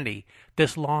identity.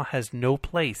 This law has no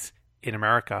place in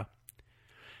America."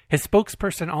 His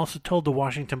spokesperson also told the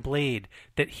Washington Blade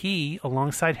that he,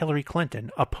 alongside Hillary Clinton,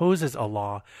 opposes a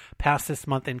law passed this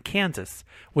month in Kansas,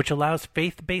 which allows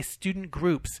faith-based student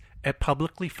groups at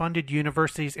publicly funded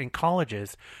universities and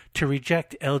colleges to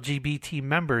reject LGBT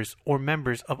members or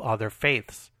members of other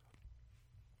faiths.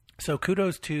 So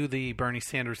kudos to the Bernie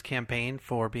Sanders campaign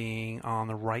for being on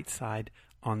the right side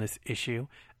on this issue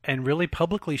and really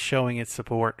publicly showing its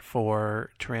support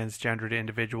for transgendered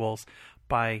individuals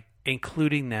by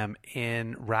including them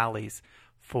in rallies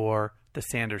for the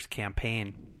Sanders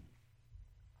campaign.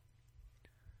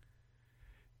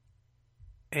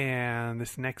 And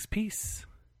this next piece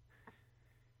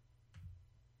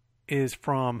is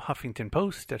from Huffington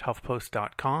Post at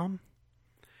huffpost.com.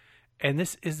 And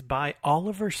this is by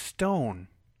Oliver Stone.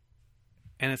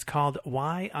 And it's called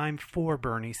 "Why I'm for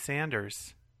Bernie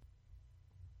Sanders."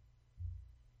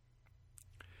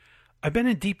 I've been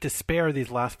in deep despair these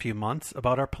last few months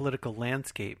about our political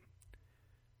landscape.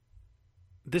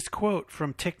 This quote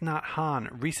from Thich Nhat Hanh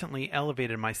recently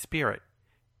elevated my spirit,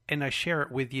 and I share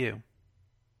it with you.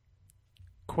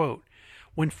 Quote,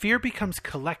 "When fear becomes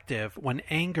collective, when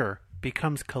anger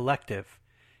becomes collective,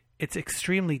 it's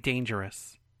extremely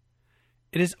dangerous.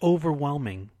 It is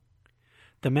overwhelming.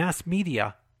 The mass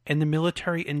media and the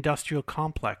military-industrial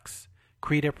complex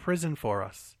create a prison for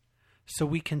us, so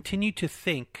we continue to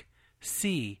think,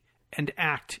 see, and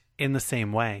act in the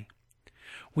same way.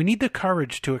 We need the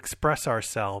courage to express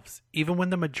ourselves even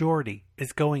when the majority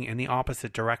is going in the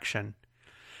opposite direction,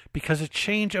 because a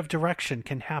change of direction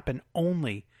can happen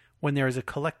only when there is a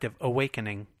collective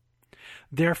awakening.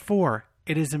 Therefore,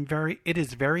 it is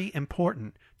very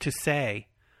important to say,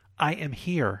 'I am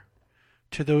here,'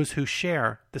 to those who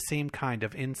share the same kind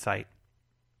of insight."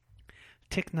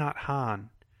 Thich Nhat Hanh,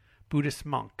 Buddhist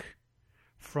monk,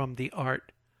 from The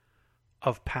Art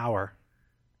of Power.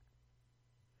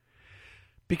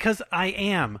 Because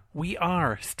we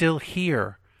are still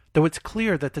here, though it's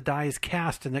clear that the die is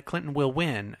cast and that Clinton will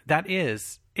win. That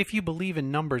is, if you believe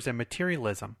in numbers and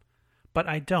materialism. But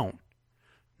I don't.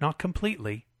 Not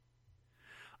completely.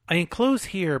 I enclose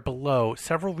here below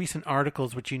several recent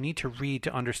articles which you need to read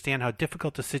to understand how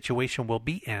difficult the situation will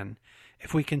be in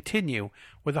if we continue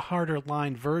with a harder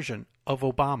line version of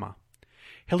Obama.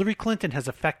 Hillary Clinton has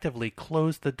effectively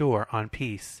closed the door on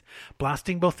peace,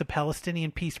 blasting both the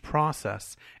Palestinian peace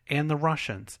process and the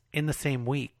Russians in the same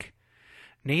week.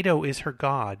 NATO is her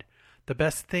god, the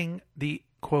best thing the,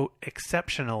 quote,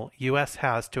 exceptional U.S.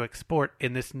 has to export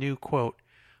in this new, quote,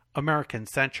 American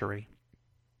century.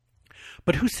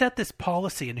 But who set this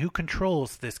policy and who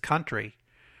controls this country?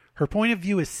 Her point of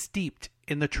view is steeped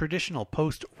in the traditional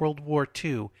post-World War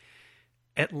II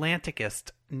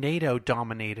Atlanticist NATO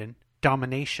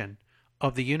domination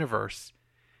of the universe.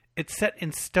 It's set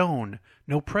in stone.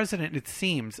 No president, it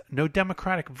seems, no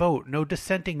democratic vote, no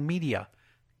dissenting media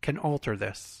can alter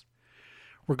this.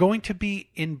 We're going to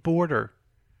be in border,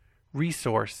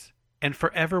 resource, and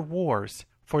forever wars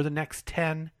for the next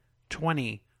 10,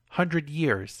 20, 100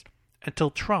 years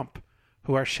until Trump,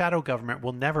 who our shadow government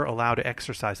will never allow to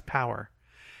exercise power,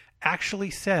 actually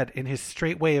said in his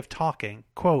straight way of talking,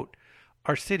 quote,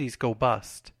 "Our cities go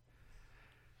bust."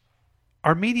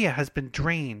 Our media has been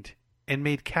drained and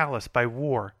made callous by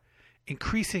war,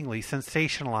 increasingly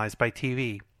sensationalized by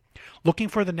TV, looking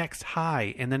for the next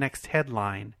high and the next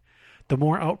headline. The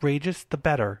more outrageous, the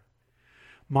better.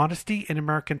 Modesty in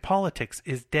American politics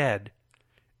is dead.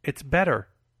 It's better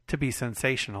to be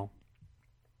sensational.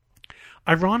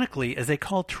 Ironically, as they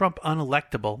call Trump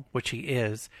unelectable, which he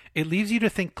is, it leaves you to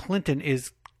think Clinton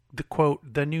is the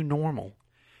quote, the new normal.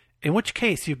 In which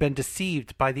case you've been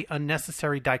deceived by the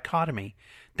unnecessary dichotomy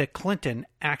that Clinton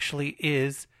actually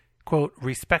is, quote,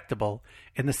 respectable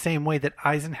in the same way that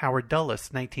Eisenhower Dulles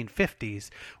 1950s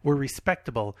were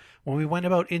respectable when we went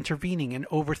about intervening and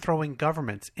overthrowing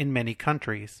governments in many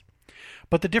countries.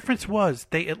 But the difference was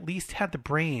they at least had the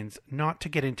brains not to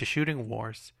get into shooting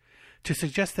wars. To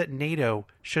suggest that NATO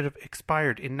should have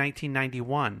expired in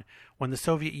 1991 when the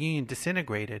Soviet Union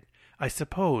disintegrated, I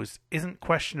suppose, isn't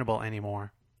questionable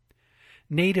anymore.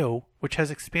 NATO, which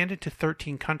has expanded to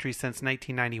 13 countries since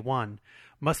 1991,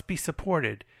 must be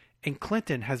supported, and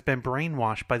Clinton has been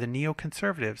brainwashed by the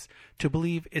neoconservatives to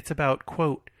believe it's about,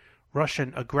 quote,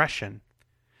 Russian aggression,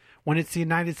 when it's the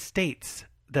United States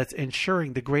that's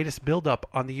ensuring the greatest buildup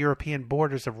on the European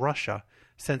borders of Russia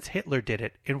since Hitler did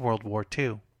it in World War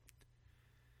II.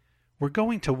 We're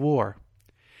going to war,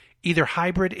 either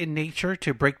hybrid in nature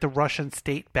to break the Russian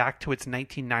state back to its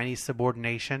 1990s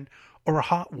subordination, or a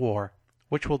hot war,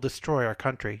 which will destroy our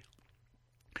country.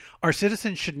 Our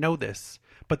citizens should know this,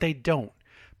 but they don't,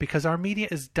 because our media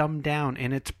is dumbed down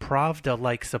in its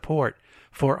Pravda-like support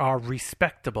for our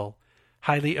respectable,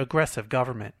 highly aggressive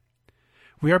government.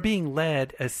 We are being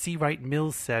led, as C. Wright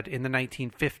Mills said in the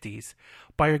 1950s,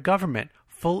 by a government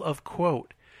full of,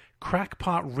 quote,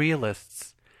 crackpot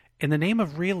realists. In the name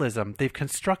of realism, they've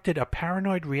constructed a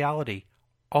paranoid reality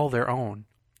all their own.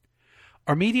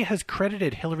 Our media has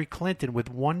credited Hillary Clinton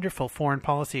with wonderful foreign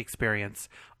policy experience,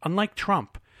 unlike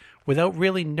Trump, without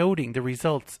really noting the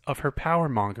results of her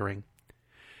power-mongering.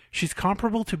 She's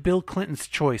comparable to Bill Clinton's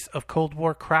choice of Cold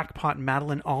War crackpot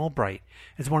Madeleine Albright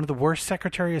as one of the worst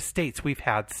Secretary of States we've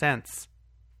had since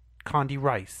Condi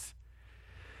Rice.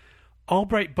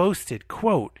 Albright boasted,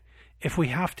 quote, if we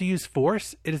have to use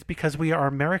force, it is because we are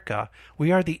America.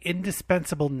 We are the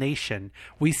indispensable nation.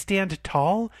 We stand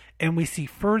tall and we see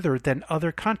further than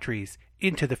other countries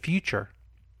into the future.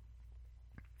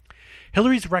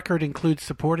 Hillary's record includes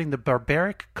supporting the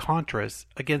barbaric Contras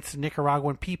against the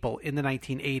Nicaraguan people in the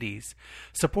 1980s,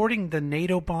 supporting the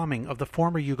NATO bombing of the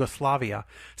former Yugoslavia,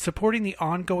 supporting the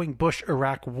ongoing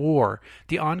Bush-Iraq War,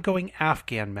 the ongoing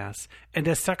Afghan mess, and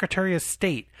as Secretary of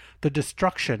State, the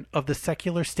destruction of the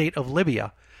secular state of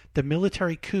Libya, the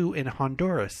military coup in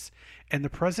Honduras, and the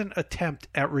present attempt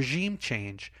at regime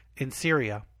change in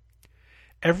Syria.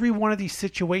 Every one of these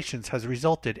situations has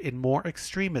resulted in more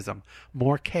extremism,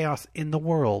 more chaos in the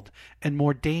world, and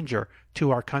more danger to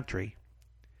our country.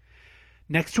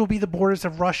 Next will be the borders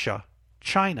of Russia,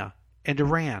 China, and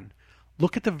Iran.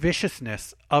 Look at the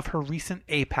viciousness of her recent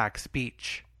AIPAC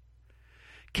speech.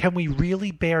 Can we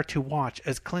really bear to watch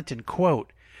as Clinton,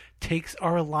 quote, takes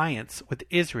our alliance with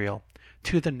Israel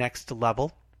to the next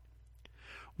level?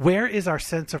 Where is our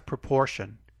sense of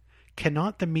proportion?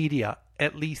 Cannot the media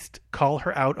at least call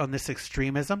her out on this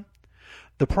extremism?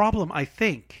 The problem, I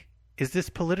think, is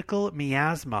this political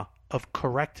miasma of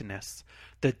correctness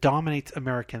that dominates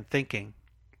American thinking.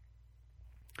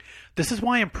 This is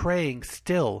why I'm praying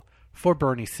still for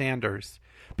Bernie Sanders,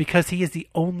 because he is the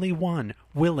only one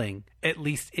willing, at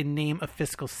least in name of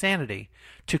fiscal sanity,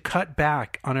 to cut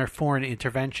back on our foreign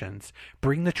interventions,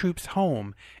 bring the troops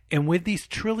home, and with these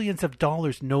trillions of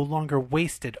dollars no longer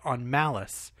wasted on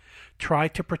malice, try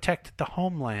to protect the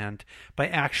homeland by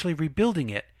actually rebuilding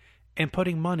it and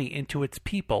putting money into its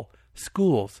people,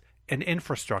 schools, and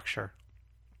infrastructure.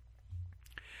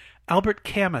 Albert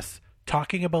Camus,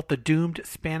 talking about the doomed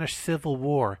Spanish Civil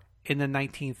War in the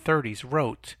 1930s,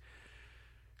 wrote,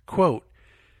 quote,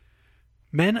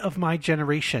 men of my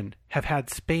generation have had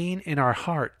Spain in our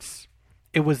hearts.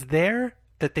 It was there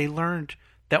that they learned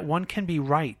that one can be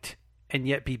right and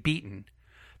yet be beaten,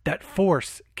 that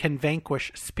force can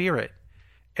vanquish spirit,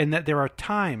 and that there are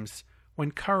times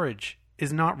when courage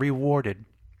is not rewarded.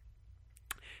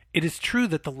 It is true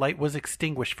that the light was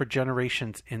extinguished for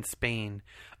generations in Spain.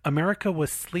 America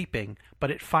was sleeping, but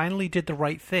it finally did the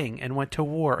right thing and went to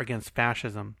war against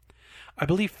fascism. I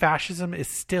believe fascism is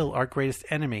still our greatest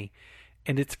enemy,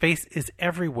 and its face is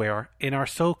everywhere in our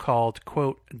so-called,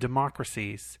 quote,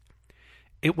 democracies.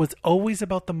 It was always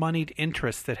about the moneyed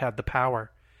interests that had the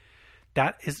power.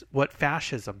 That is what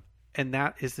fascism, and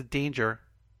that is the danger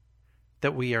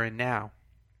that we are in now.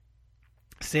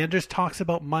 Sanders talks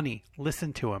about money.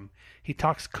 Listen to him. He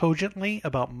talks cogently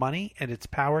about money and its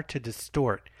power to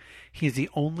distort. He is the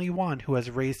only one who has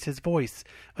raised his voice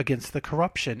against the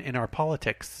corruption in our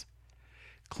politics.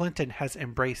 Clinton has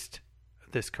embraced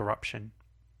this corruption.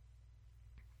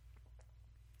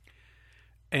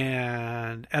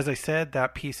 And as I said,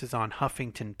 that piece is on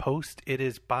Huffington Post. It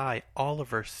is by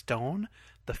Oliver Stone.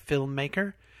 the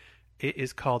filmmaker. It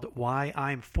is called Why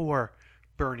I'm for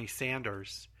Bernie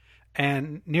Sanders.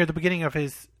 And near the beginning of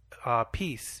his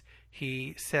piece,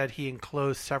 he said he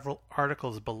enclosed several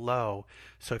articles below.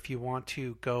 So if you want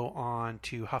to go on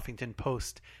to Huffington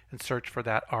Post and search for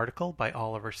that article by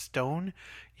Oliver Stone,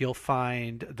 you'll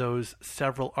find those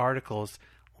several articles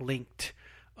linked.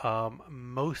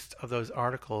 Most of those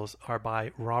articles are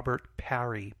by Robert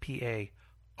Parry, Parry.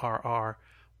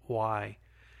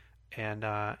 And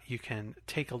you can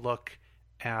take a look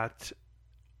at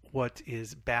what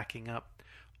is backing up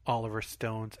Oliver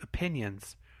Stone's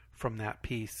opinions from that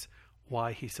piece,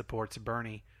 why he supports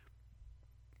Bernie,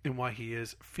 and why he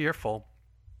is fearful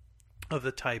of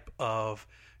the type of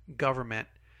government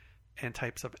and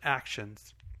types of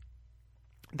actions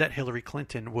that Hillary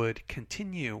Clinton would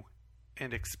continue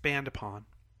and expand upon.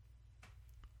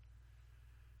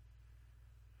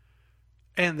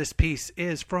 And this piece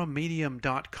is from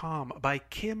Medium.com by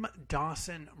Kim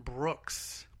Dawson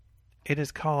Brooks. It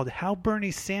is called How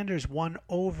Bernie Sanders Won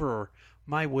Over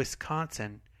My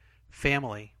Wisconsin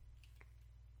Family.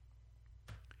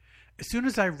 As soon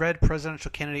as I read presidential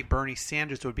candidate Bernie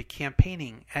Sanders would be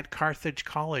campaigning at Carthage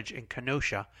College in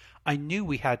Kenosha, I knew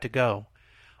we had to go.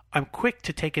 I'm quick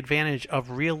to take advantage of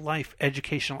real-life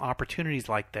educational opportunities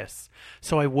like this,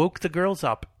 so I woke the girls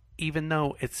up even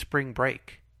though it's spring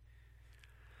break.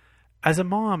 As a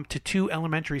mom to 2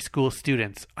 elementary school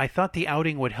students, I thought the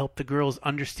outing would help the girls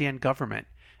understand government,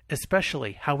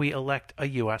 especially how we elect a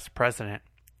U.S. president.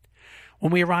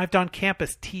 When we arrived on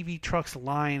campus, TV trucks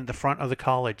lined the front of the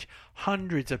college,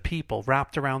 hundreds of people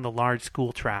wrapped around the large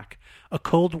school track. A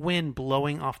cold wind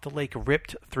blowing off the lake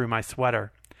ripped through my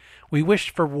sweater. We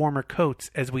wished for warmer coats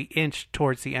as we inched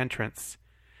towards the entrance.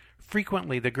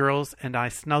 Frequently, the girls and I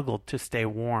snuggled to stay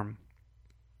warm.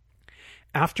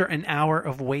 After an hour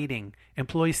of waiting,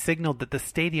 employees signaled that the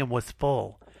stadium was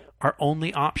full. Our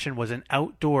only option was an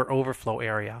outdoor overflow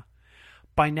area.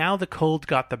 By now the cold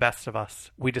got the best of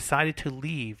us. We decided to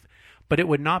leave, but it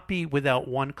would not be without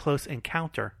one close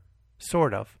encounter,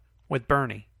 sort of, with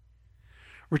Bernie.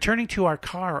 Returning to our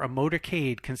car, a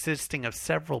motorcade consisting of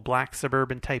several black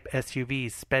suburban-type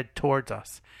SUVs sped towards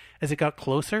us. As it got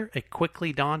closer, it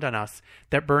quickly dawned on us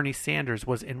that Bernie Sanders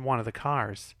was in one of the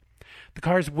cars. The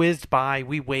cars whizzed by,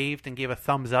 we waved and gave a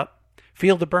thumbs up.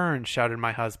 "Feel the burn," shouted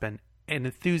my husband, an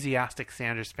enthusiastic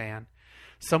Sanders fan.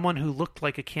 Someone who looked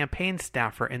like a campaign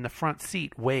staffer in the front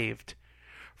seat waved.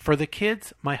 For the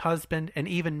kids, my husband, and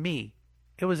even me,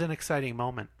 it was an exciting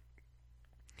moment.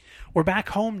 We're back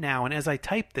home now, and as I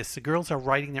type this, the girls are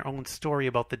writing their own story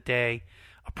about the day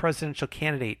a presidential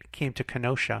candidate came to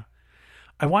Kenosha.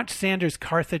 I watched Sanders'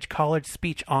 Carthage College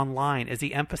speech online as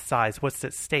he emphasized what's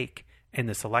at stake in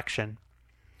this election.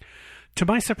 To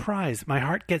my surprise, my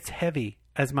heart gets heavy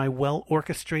as my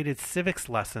well-orchestrated civics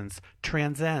lessons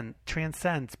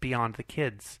transcends beyond the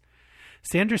kids.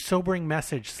 Sanders' sobering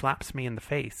message slaps me in the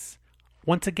face.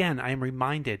 Once again, I am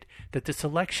reminded that this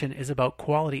election is about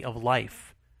quality of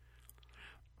life.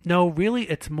 No, really,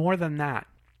 it's more than that.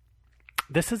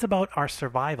 This is about our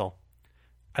survival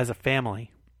as a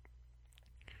family.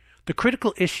 The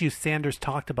critical issues Sanders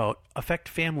talked about affect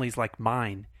families like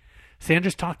mine.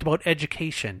 Sanders talked about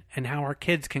education and how our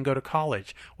kids can go to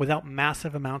college without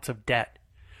massive amounts of debt.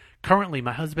 Currently,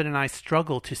 my husband and I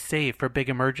struggle to save for big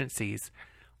emergencies,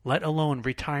 let alone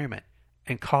retirement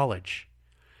and college.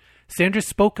 Sanders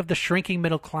spoke of the shrinking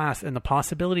middle class and the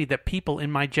possibility that people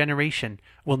in my generation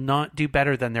will not do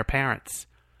better than their parents.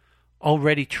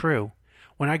 Already true.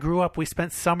 When I grew up, we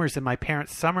spent summers in my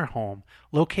parents' summer home,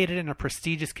 located in a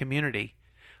prestigious community.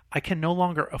 I can no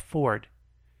longer afford.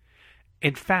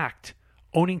 In fact,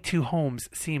 owning 2 homes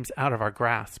seems out of our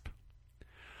grasp.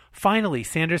 Finally,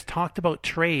 Sanders talked about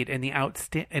trade and the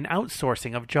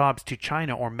outsourcing of jobs to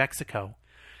China or Mexico.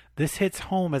 This hits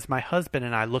home as my husband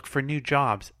and I look for new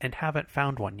jobs and haven't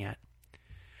found one yet.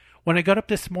 When I got up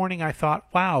this morning, I thought,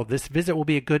 wow, this visit will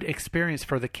be a good experience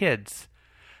for the kids.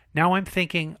 Now I'm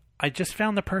thinking, I just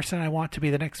found the person I want to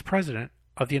be the next president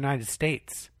of the United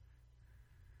States.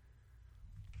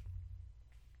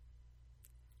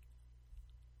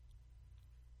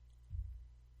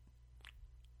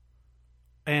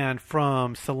 And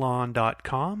from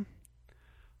Salon.com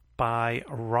by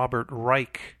Robert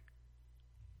Reich.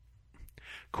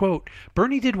 Quote,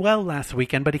 Bernie did well last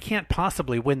weekend, but he can't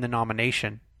possibly win the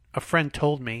nomination. A friend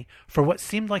told me, for what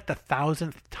seemed like the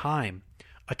 1,000th time,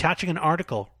 attaching an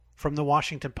article from the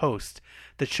Washington Post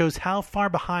that shows how far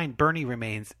behind Bernie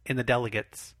remains in the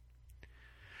delegates.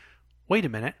 Wait a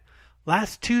minute.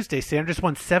 Last Tuesday, Sanders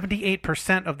won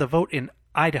 78% of the vote in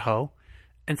Idaho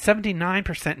and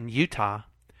 79% in Utah.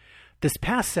 This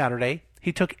past Saturday,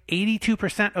 he took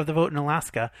 82% of the vote in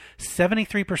Alaska,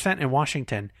 73% in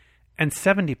Washington, and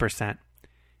 70%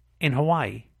 in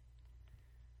Hawaii.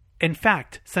 In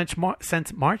fact, since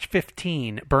March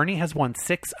 15, Bernie has won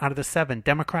 6 out of the 7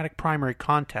 Democratic primary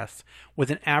contests with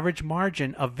an average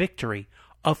margin of victory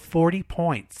of 40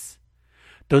 points.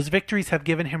 Those victories have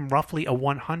given him roughly a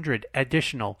 100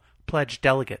 additional pledged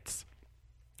delegates.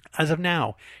 As of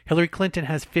now, Hillary Clinton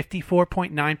has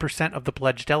 54.9% of the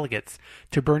pledged delegates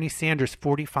to Bernie Sanders'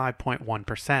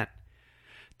 45.1%.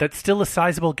 That's still a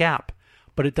sizable gap,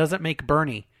 but it doesn't make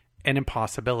Bernie an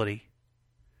impossibility.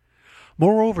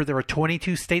 Moreover, there are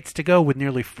 22 states to go with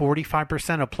nearly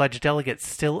 45% of pledged delegates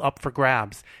still up for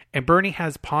grabs, and Bernie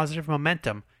has positive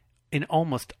momentum in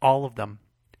almost all of them.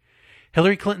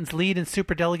 Hillary Clinton's lead in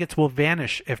superdelegates will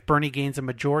vanish if Bernie gains a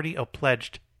majority of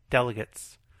pledged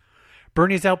delegates.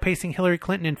 Bernie is outpacing Hillary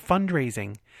Clinton in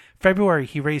fundraising. February,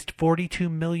 he raised $42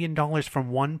 million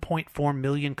from 1.4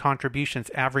 million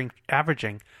contributions,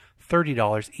 averaging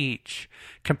 $30 each,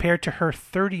 compared to her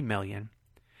 $30 million.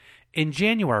 In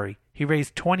January, he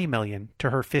raised $20 million to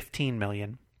her $15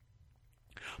 million.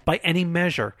 By any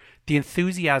measure, the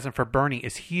enthusiasm for Bernie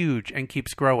is huge and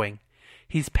keeps growing.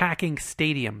 He's packing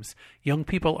stadiums. Young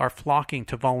people are flocking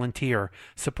to volunteer.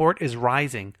 Support is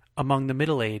rising among the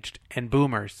middle-aged and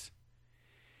boomers.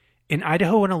 In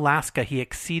Idaho and Alaska, he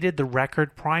exceeded the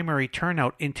record primary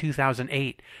turnout in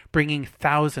 2008, bringing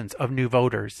thousands of new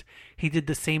voters. He did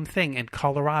the same thing in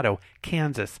Colorado,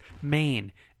 Kansas,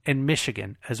 Maine, and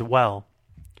Michigan as well.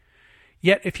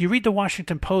 Yet, if you read the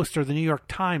Washington Post or the New York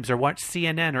Times or watch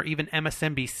CNN or even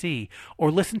MSNBC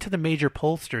or listen to the major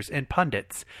pollsters and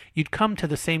pundits, you'd come to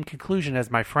the same conclusion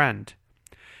as my friend.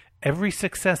 Every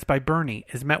success by Bernie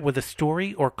is met with a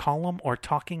story or column or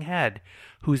talking head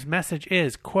whose message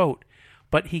is, quote,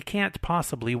 "but he can't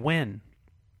possibly win."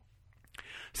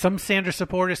 Some Sanders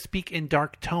supporters speak in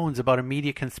dark tones about a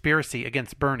media conspiracy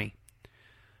against Bernie.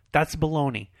 That's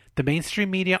baloney. The mainstream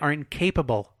media are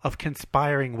incapable of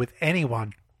conspiring with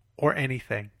anyone or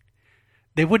anything.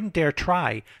 They wouldn't dare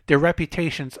try. Their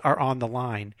reputations are on the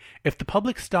line. If the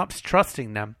public stops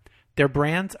trusting them, their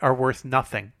brands are worth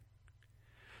nothing.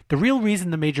 The real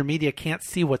reason the major media can't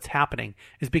see what's happening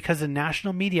is because the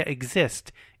national media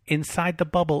exist inside the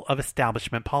bubble of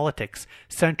establishment politics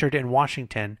centered in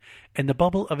Washington and the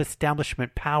bubble of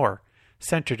establishment power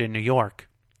centered in New York.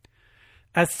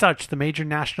 As such, the major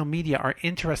national media are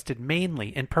interested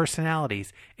mainly in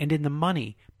personalities and in the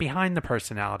money behind the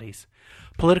personalities.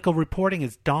 Political reporting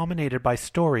is dominated by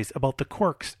stories about the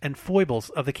quirks and foibles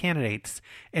of the candidates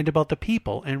and about the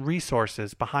people and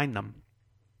resources behind them.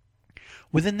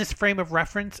 Within this frame of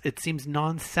reference, it seems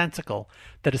nonsensical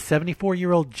that a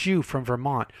 74-year-old Jew from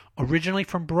Vermont, originally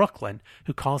from Brooklyn,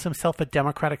 who calls himself a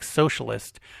Democratic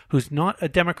Socialist, who's not a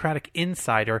Democratic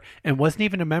insider and wasn't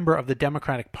even a member of the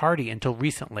Democratic Party until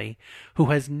recently, who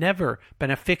has never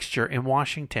been a fixture in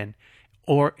Washington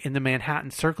or in the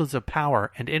Manhattan circles of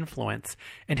power and influence,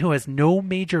 and who has no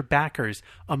major backers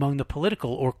among the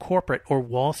political or corporate or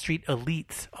Wall Street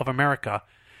elites of America,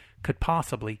 could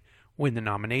possibly win the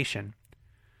nomination.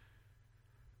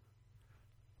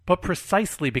 But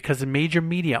precisely because the major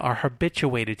media are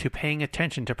habituated to paying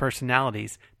attention to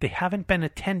personalities, they haven't been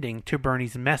attending to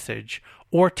Bernie's message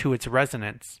or to its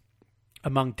resonance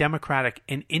among Democratic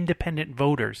and independent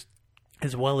voters,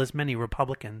 as well as many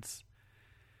Republicans.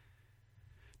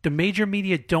 The major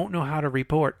media don't know how to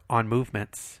report on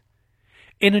movements.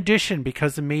 In addition,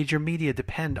 because the major media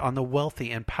depend on the wealthy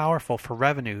and powerful for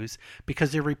revenues,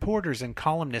 because their reporters and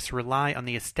columnists rely on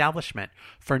the establishment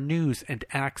for news and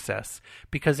access,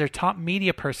 because their top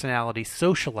media personalities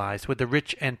socialize with the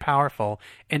rich and powerful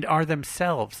and are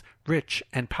themselves rich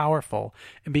and powerful,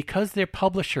 and because their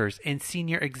publishers and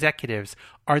senior executives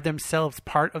are themselves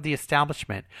part of the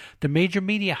establishment, the major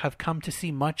media have come to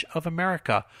see much of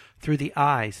America through the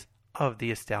eyes of the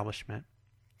establishment.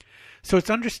 So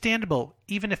it's understandable,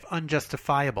 even if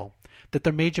unjustifiable, that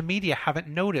the major media haven't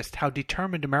noticed how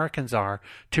determined Americans are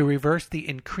to reverse the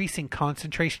increasing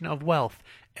concentration of wealth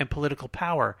and political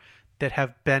power that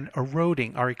have been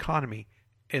eroding our economy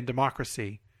and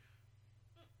democracy.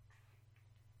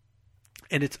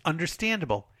 And it's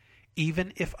understandable,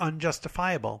 even if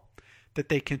unjustifiable, that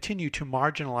they continue to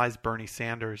marginalize Bernie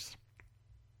Sanders.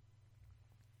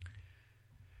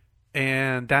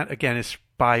 And that, again, is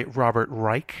by Robert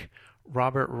Reich.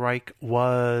 Robert Reich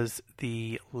was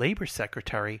the labor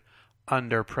secretary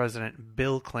under President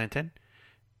Bill Clinton,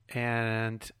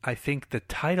 and I think the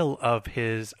title of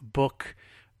his book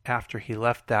after he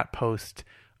left that post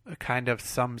kind of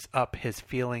sums up his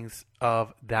feelings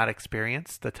of that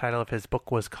experience. The title of his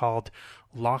book was called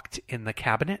Locked in the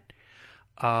Cabinet.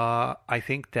 I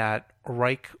think that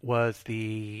Reich was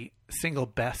the single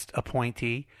best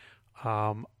appointee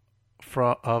of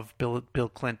Bill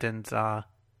Clinton's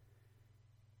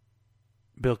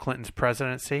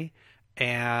presidency,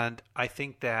 and I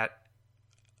think that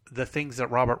the things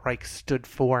that Robert Reich stood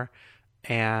for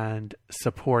and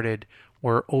supported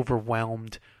were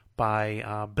overwhelmed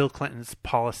by Bill Clinton's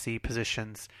policy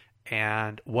positions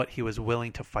and what he was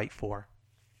willing to fight for.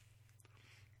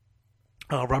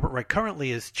 Robert Reich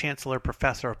currently is Chancellor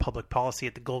Professor of Public Policy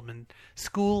at the Goldman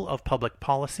School of Public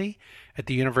Policy at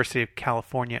the University of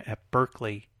California at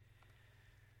Berkeley,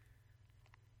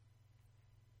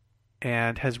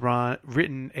 and has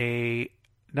written a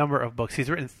number of books. He's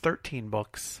written 13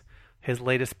 books. His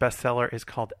latest bestseller is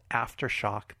called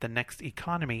Aftershock: The Next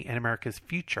Economy and America's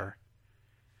Future.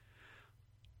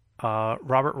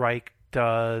 Robert Reich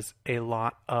does a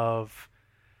lot of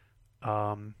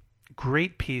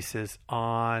great pieces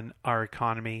on our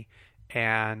economy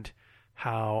and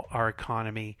how our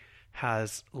economy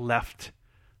has left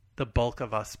the bulk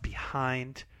of us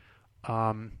behind.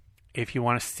 If you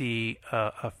want to see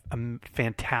a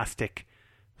fantastic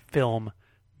film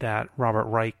that Robert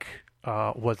Reich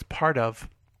was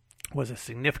a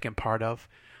significant part of,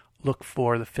 look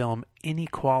for the film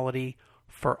Inequality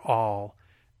for All.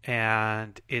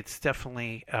 And it's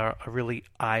definitely a really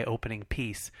eye-opening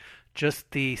piece.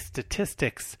 Just the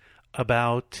statistics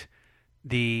about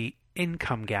the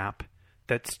income gap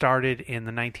that started in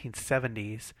the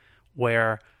 1970s,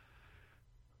 where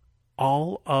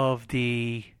all of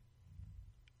the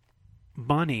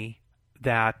money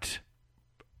that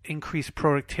increased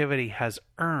productivity has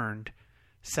earned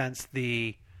since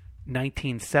the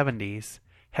 1970s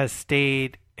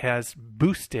has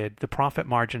boosted the profit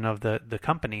margin of the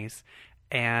companies,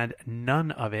 and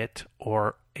none of it,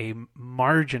 or a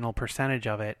marginal percentage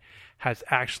of it, has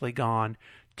actually gone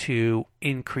to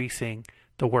increasing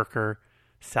the worker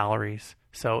salaries.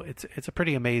 So it's a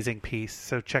pretty amazing piece.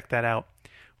 So check that out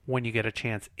when you get a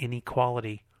chance.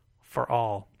 Inequality for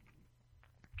All.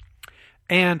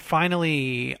 And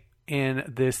finally, in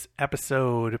this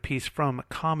episode, a piece from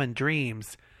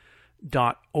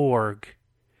commondreams.org.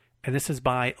 And this is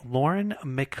by Lauren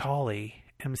McCauley,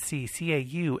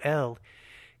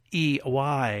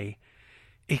 McCauley.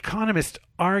 Economist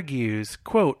argues,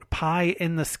 quote, pie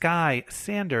in the sky,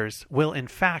 Sanders will in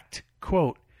fact,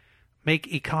 quote,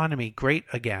 make economy great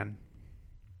again.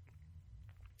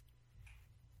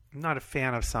 I'm not a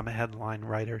fan of some headline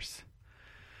writers.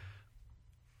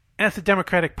 As the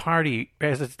Democratic primary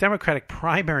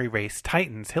race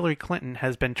tightens, Hillary Clinton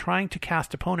has been trying to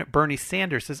cast opponent Bernie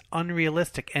Sanders as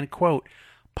unrealistic and, quote,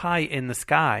 pie in the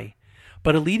sky.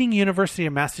 But a leading University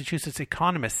of Massachusetts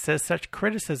economist says such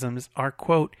criticisms are,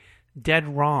 quote,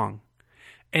 dead wrong.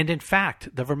 And in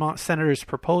fact, the Vermont senator's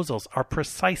proposals are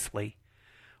precisely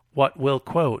what will,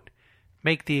 quote,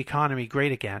 make the economy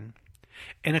great again.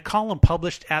 In a column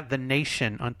published at The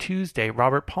Nation on Tuesday,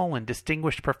 Robert Pollin,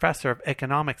 distinguished professor of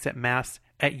economics at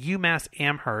UMass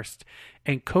Amherst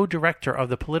and co-director of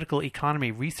the Political Economy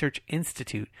Research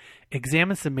Institute,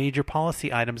 examines the major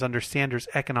policy items under Sanders'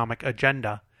 economic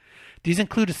agenda. These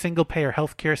include a single-payer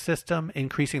healthcare system,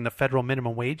 increasing the federal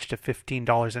minimum wage to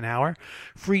 $15 an hour,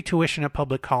 free tuition at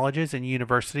public colleges and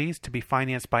universities to be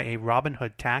financed by a Robin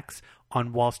Hood tax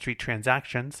on Wall Street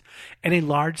transactions, and a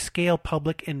large-scale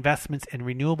public investments in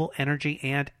renewable energy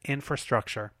and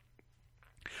infrastructure.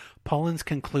 Pollin's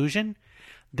conclusion?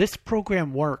 This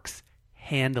program works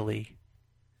handily.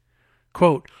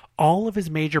 Quote, all of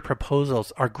his major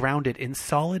proposals are grounded in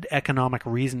solid economic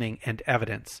reasoning and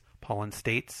evidence, Pollin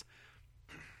states.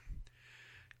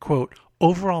 Quote,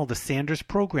 overall, the Sanders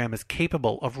program is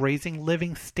capable of raising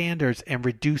living standards and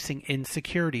reducing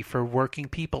insecurity for working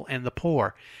people and the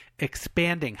poor,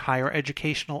 expanding higher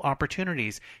educational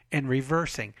opportunities, and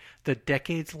reversing the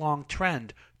decades-long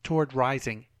trend toward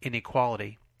rising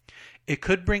inequality. It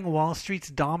could bring Wall Street's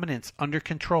dominance under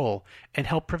control and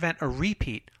help prevent a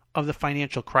repeat of the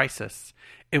financial crisis.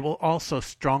 It will also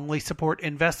strongly support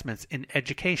investments in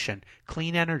education,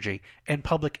 clean energy, and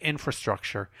public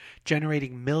infrastructure,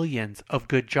 generating millions of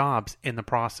good jobs in the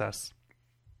process.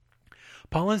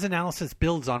 Pollin's analysis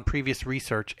builds on previous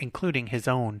research, including his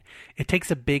own. It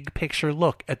takes a big-picture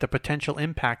look at the potential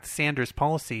impact Sanders'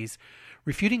 policies,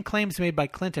 refuting claims made by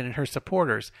Clinton and her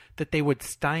supporters that they would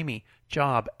stymie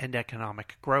job and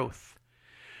economic growth.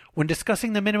 When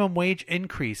discussing the minimum wage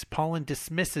increase, Pollin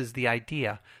dismisses the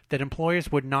idea that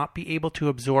employers would not be able to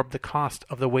absorb the cost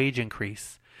of the wage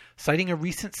increase. Citing a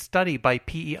recent study by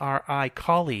PERI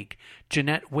colleague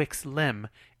Jeanette Wicks Lim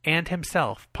and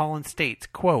himself, Pollin states,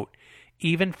 quote,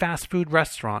 Even fast food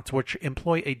restaurants, which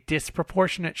employ a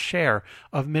disproportionate share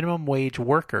of minimum wage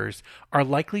workers, are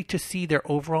likely to see their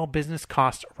overall business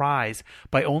costs rise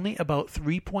by only about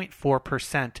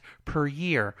 3.4% per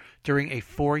year during a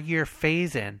 4-year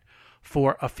phase-in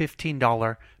for a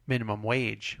 $15 minimum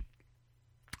wage.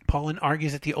 Paulin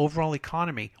argues that the overall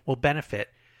economy will benefit,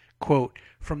 quote,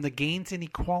 from the gains in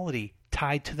equality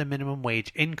tied to the minimum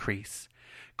wage increase.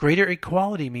 Greater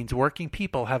equality means working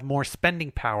people have more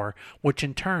spending power, which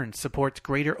in turn supports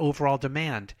greater overall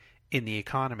demand in the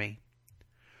economy.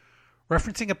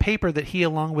 Referencing a paper that he,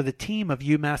 along with a team of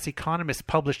UMass economists,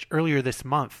 published earlier this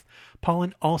month,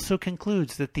 Paulin also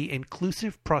concludes that the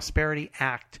Inclusive Prosperity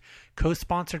Act,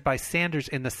 co-sponsored by Sanders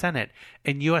in the Senate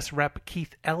and U.S. Rep.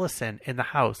 Keith Ellison in the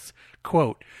House,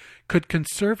 quote, could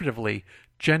conservatively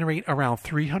generate around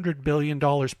 $300 billion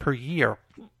per year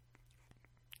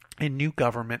in new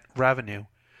government revenue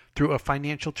through a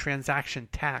financial transaction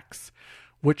tax,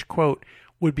 which, quote,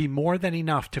 would be more than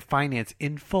enough to finance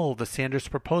in full the Sanders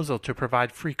proposal to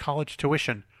provide free college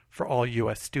tuition for all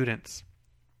U.S. students.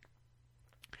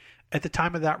 At the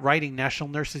time of that writing, National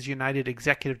Nurses United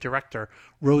Executive Director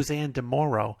Roseanne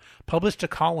DeMoro published a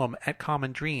column at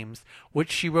Common Dreams,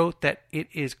 which she wrote that it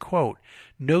is, quote,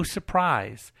 no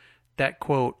surprise that,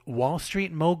 quote, Wall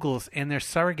Street moguls and their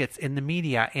surrogates in the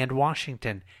media and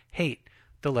Washington hate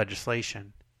the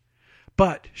legislation.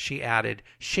 But, she added,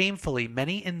 shamefully,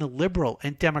 many in the Liberal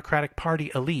and Democratic Party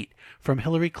elite, from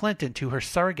Hillary Clinton to her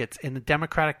surrogates in the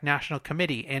Democratic National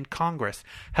Committee and Congress,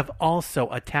 have also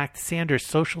attacked Sanders'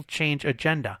 social change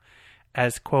agenda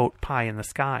as, quote, pie in the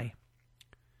sky.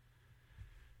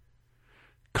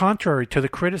 Contrary to the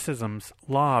criticisms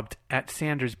lobbed at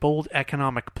Sanders' bold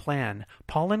economic plan,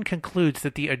 Paulin concludes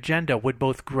that the agenda would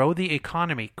both grow the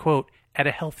economy, quote, at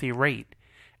a healthy rate,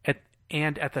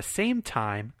 and at the same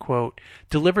time, quote,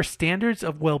 deliver standards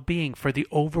of well-being for the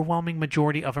overwhelming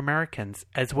majority of Americans,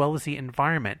 as well as the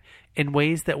environment, in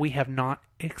ways that we have not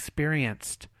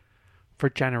experienced for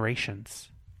generations.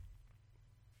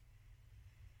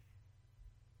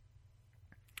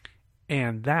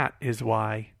 And that is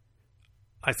why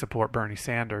I support Bernie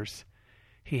Sanders.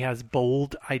 He has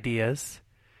bold ideas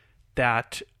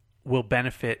that will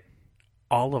benefit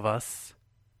all of us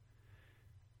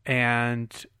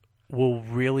and will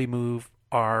really move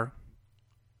our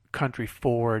country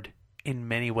forward in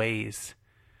many ways.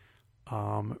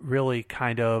 Really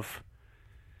kind of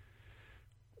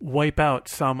wipe out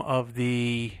some of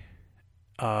the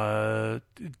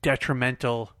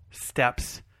detrimental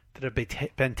steps that have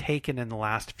been taken in the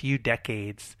last few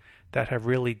decades that have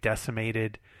really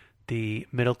decimated the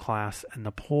middle class and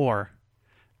the poor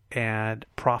and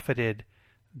profited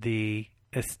the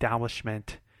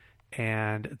establishment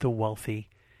and the wealthy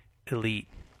elite.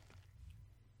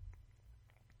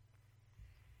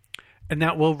 And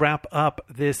that will wrap up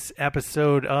this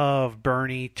episode of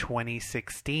Bernie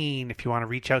 2016. If you want to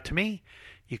reach out to me,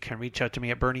 you can reach out to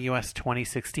me at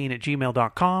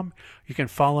BernieUS2016@gmail.com. You can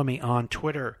follow me on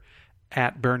Twitter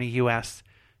at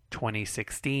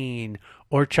BernieUS2016,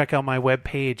 or check out my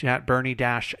webpage at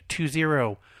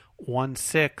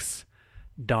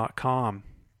Bernie-2016.com.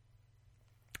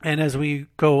 And as we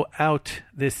go out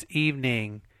this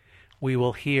evening, we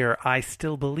will hear I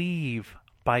Still Believe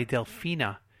by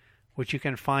Delfina, which you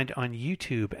can find on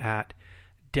YouTube at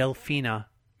Delfina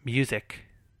Music.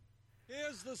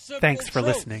 Thanks for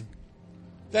listening.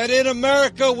 That in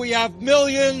America we have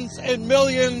millions and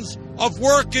millions of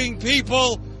working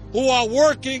people who are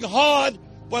working hard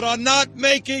but are not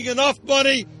making enough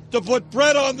money to put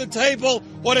bread on the table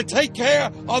or to take care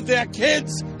of their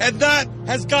kids, and that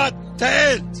has got to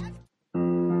end.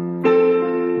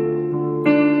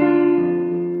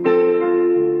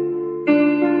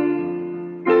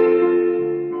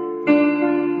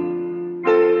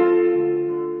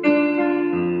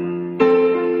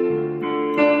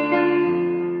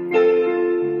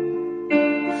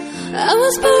 I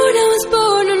was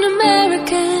born an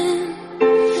American.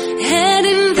 Head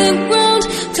in the ground,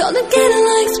 told to get it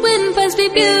like swim past, be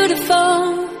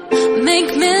beautiful,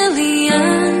 make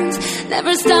millions,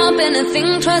 never stop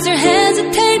anything, tries or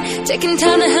hesitate, taking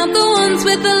time to help the ones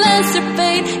with the lesser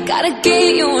fate. Gotta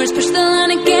get yours, push the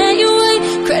line and get your way,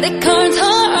 credit cards,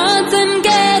 hearts and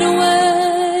getaways.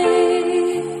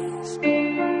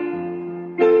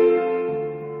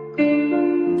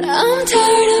 I'm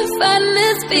tired of fighting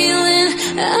this feeling,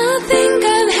 I think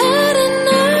I've had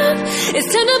enough.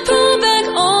 It's time to pull back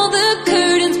all the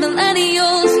curtains.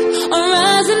 Millennials are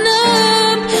rising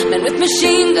up, men with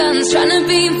machine guns trying to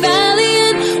be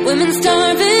valiant, women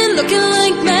starving, looking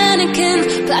like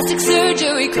mannequins, plastic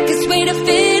surgery, quickest way to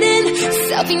fit in,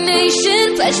 Healthy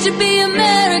nation, pledge to be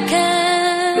American.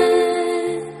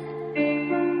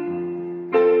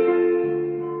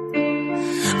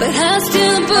 But I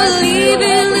still believe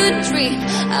in the dream.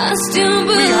 I still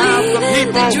believe in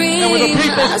the dream. And when the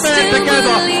people stand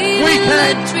together, we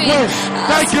can win.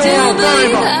 Thank you all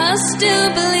very much. I still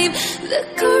believe the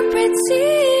corporate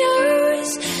CEOs,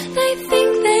 they think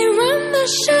they run the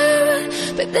show,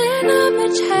 but they're not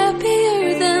much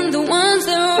happier than the ones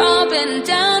that are up and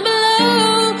down below,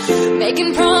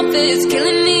 making profits,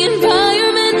 killing the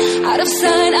environment, out of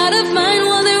sight, out of mind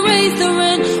while they raise the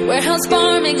rent, warehouse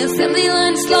farming, assembly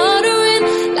line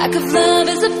slaughtering, lack of love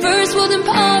is the first world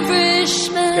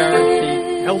impoverishment.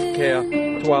 Guarantee health care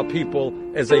to our people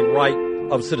as a right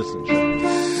of citizenship.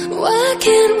 Why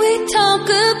can't we talk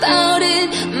about it?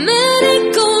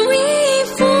 Medical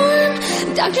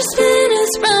reform. Doctors spin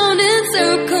us round in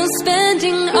circles,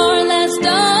 spending our last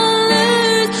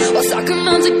dollars, while soccer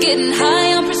moms are getting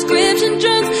high on prescription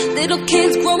drugs. Little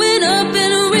kids growing up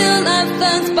in real life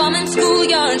thugs, bombing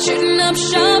schoolyards, shooting up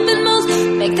shopping malls,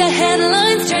 make the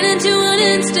headlines turn into an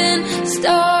instant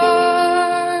star.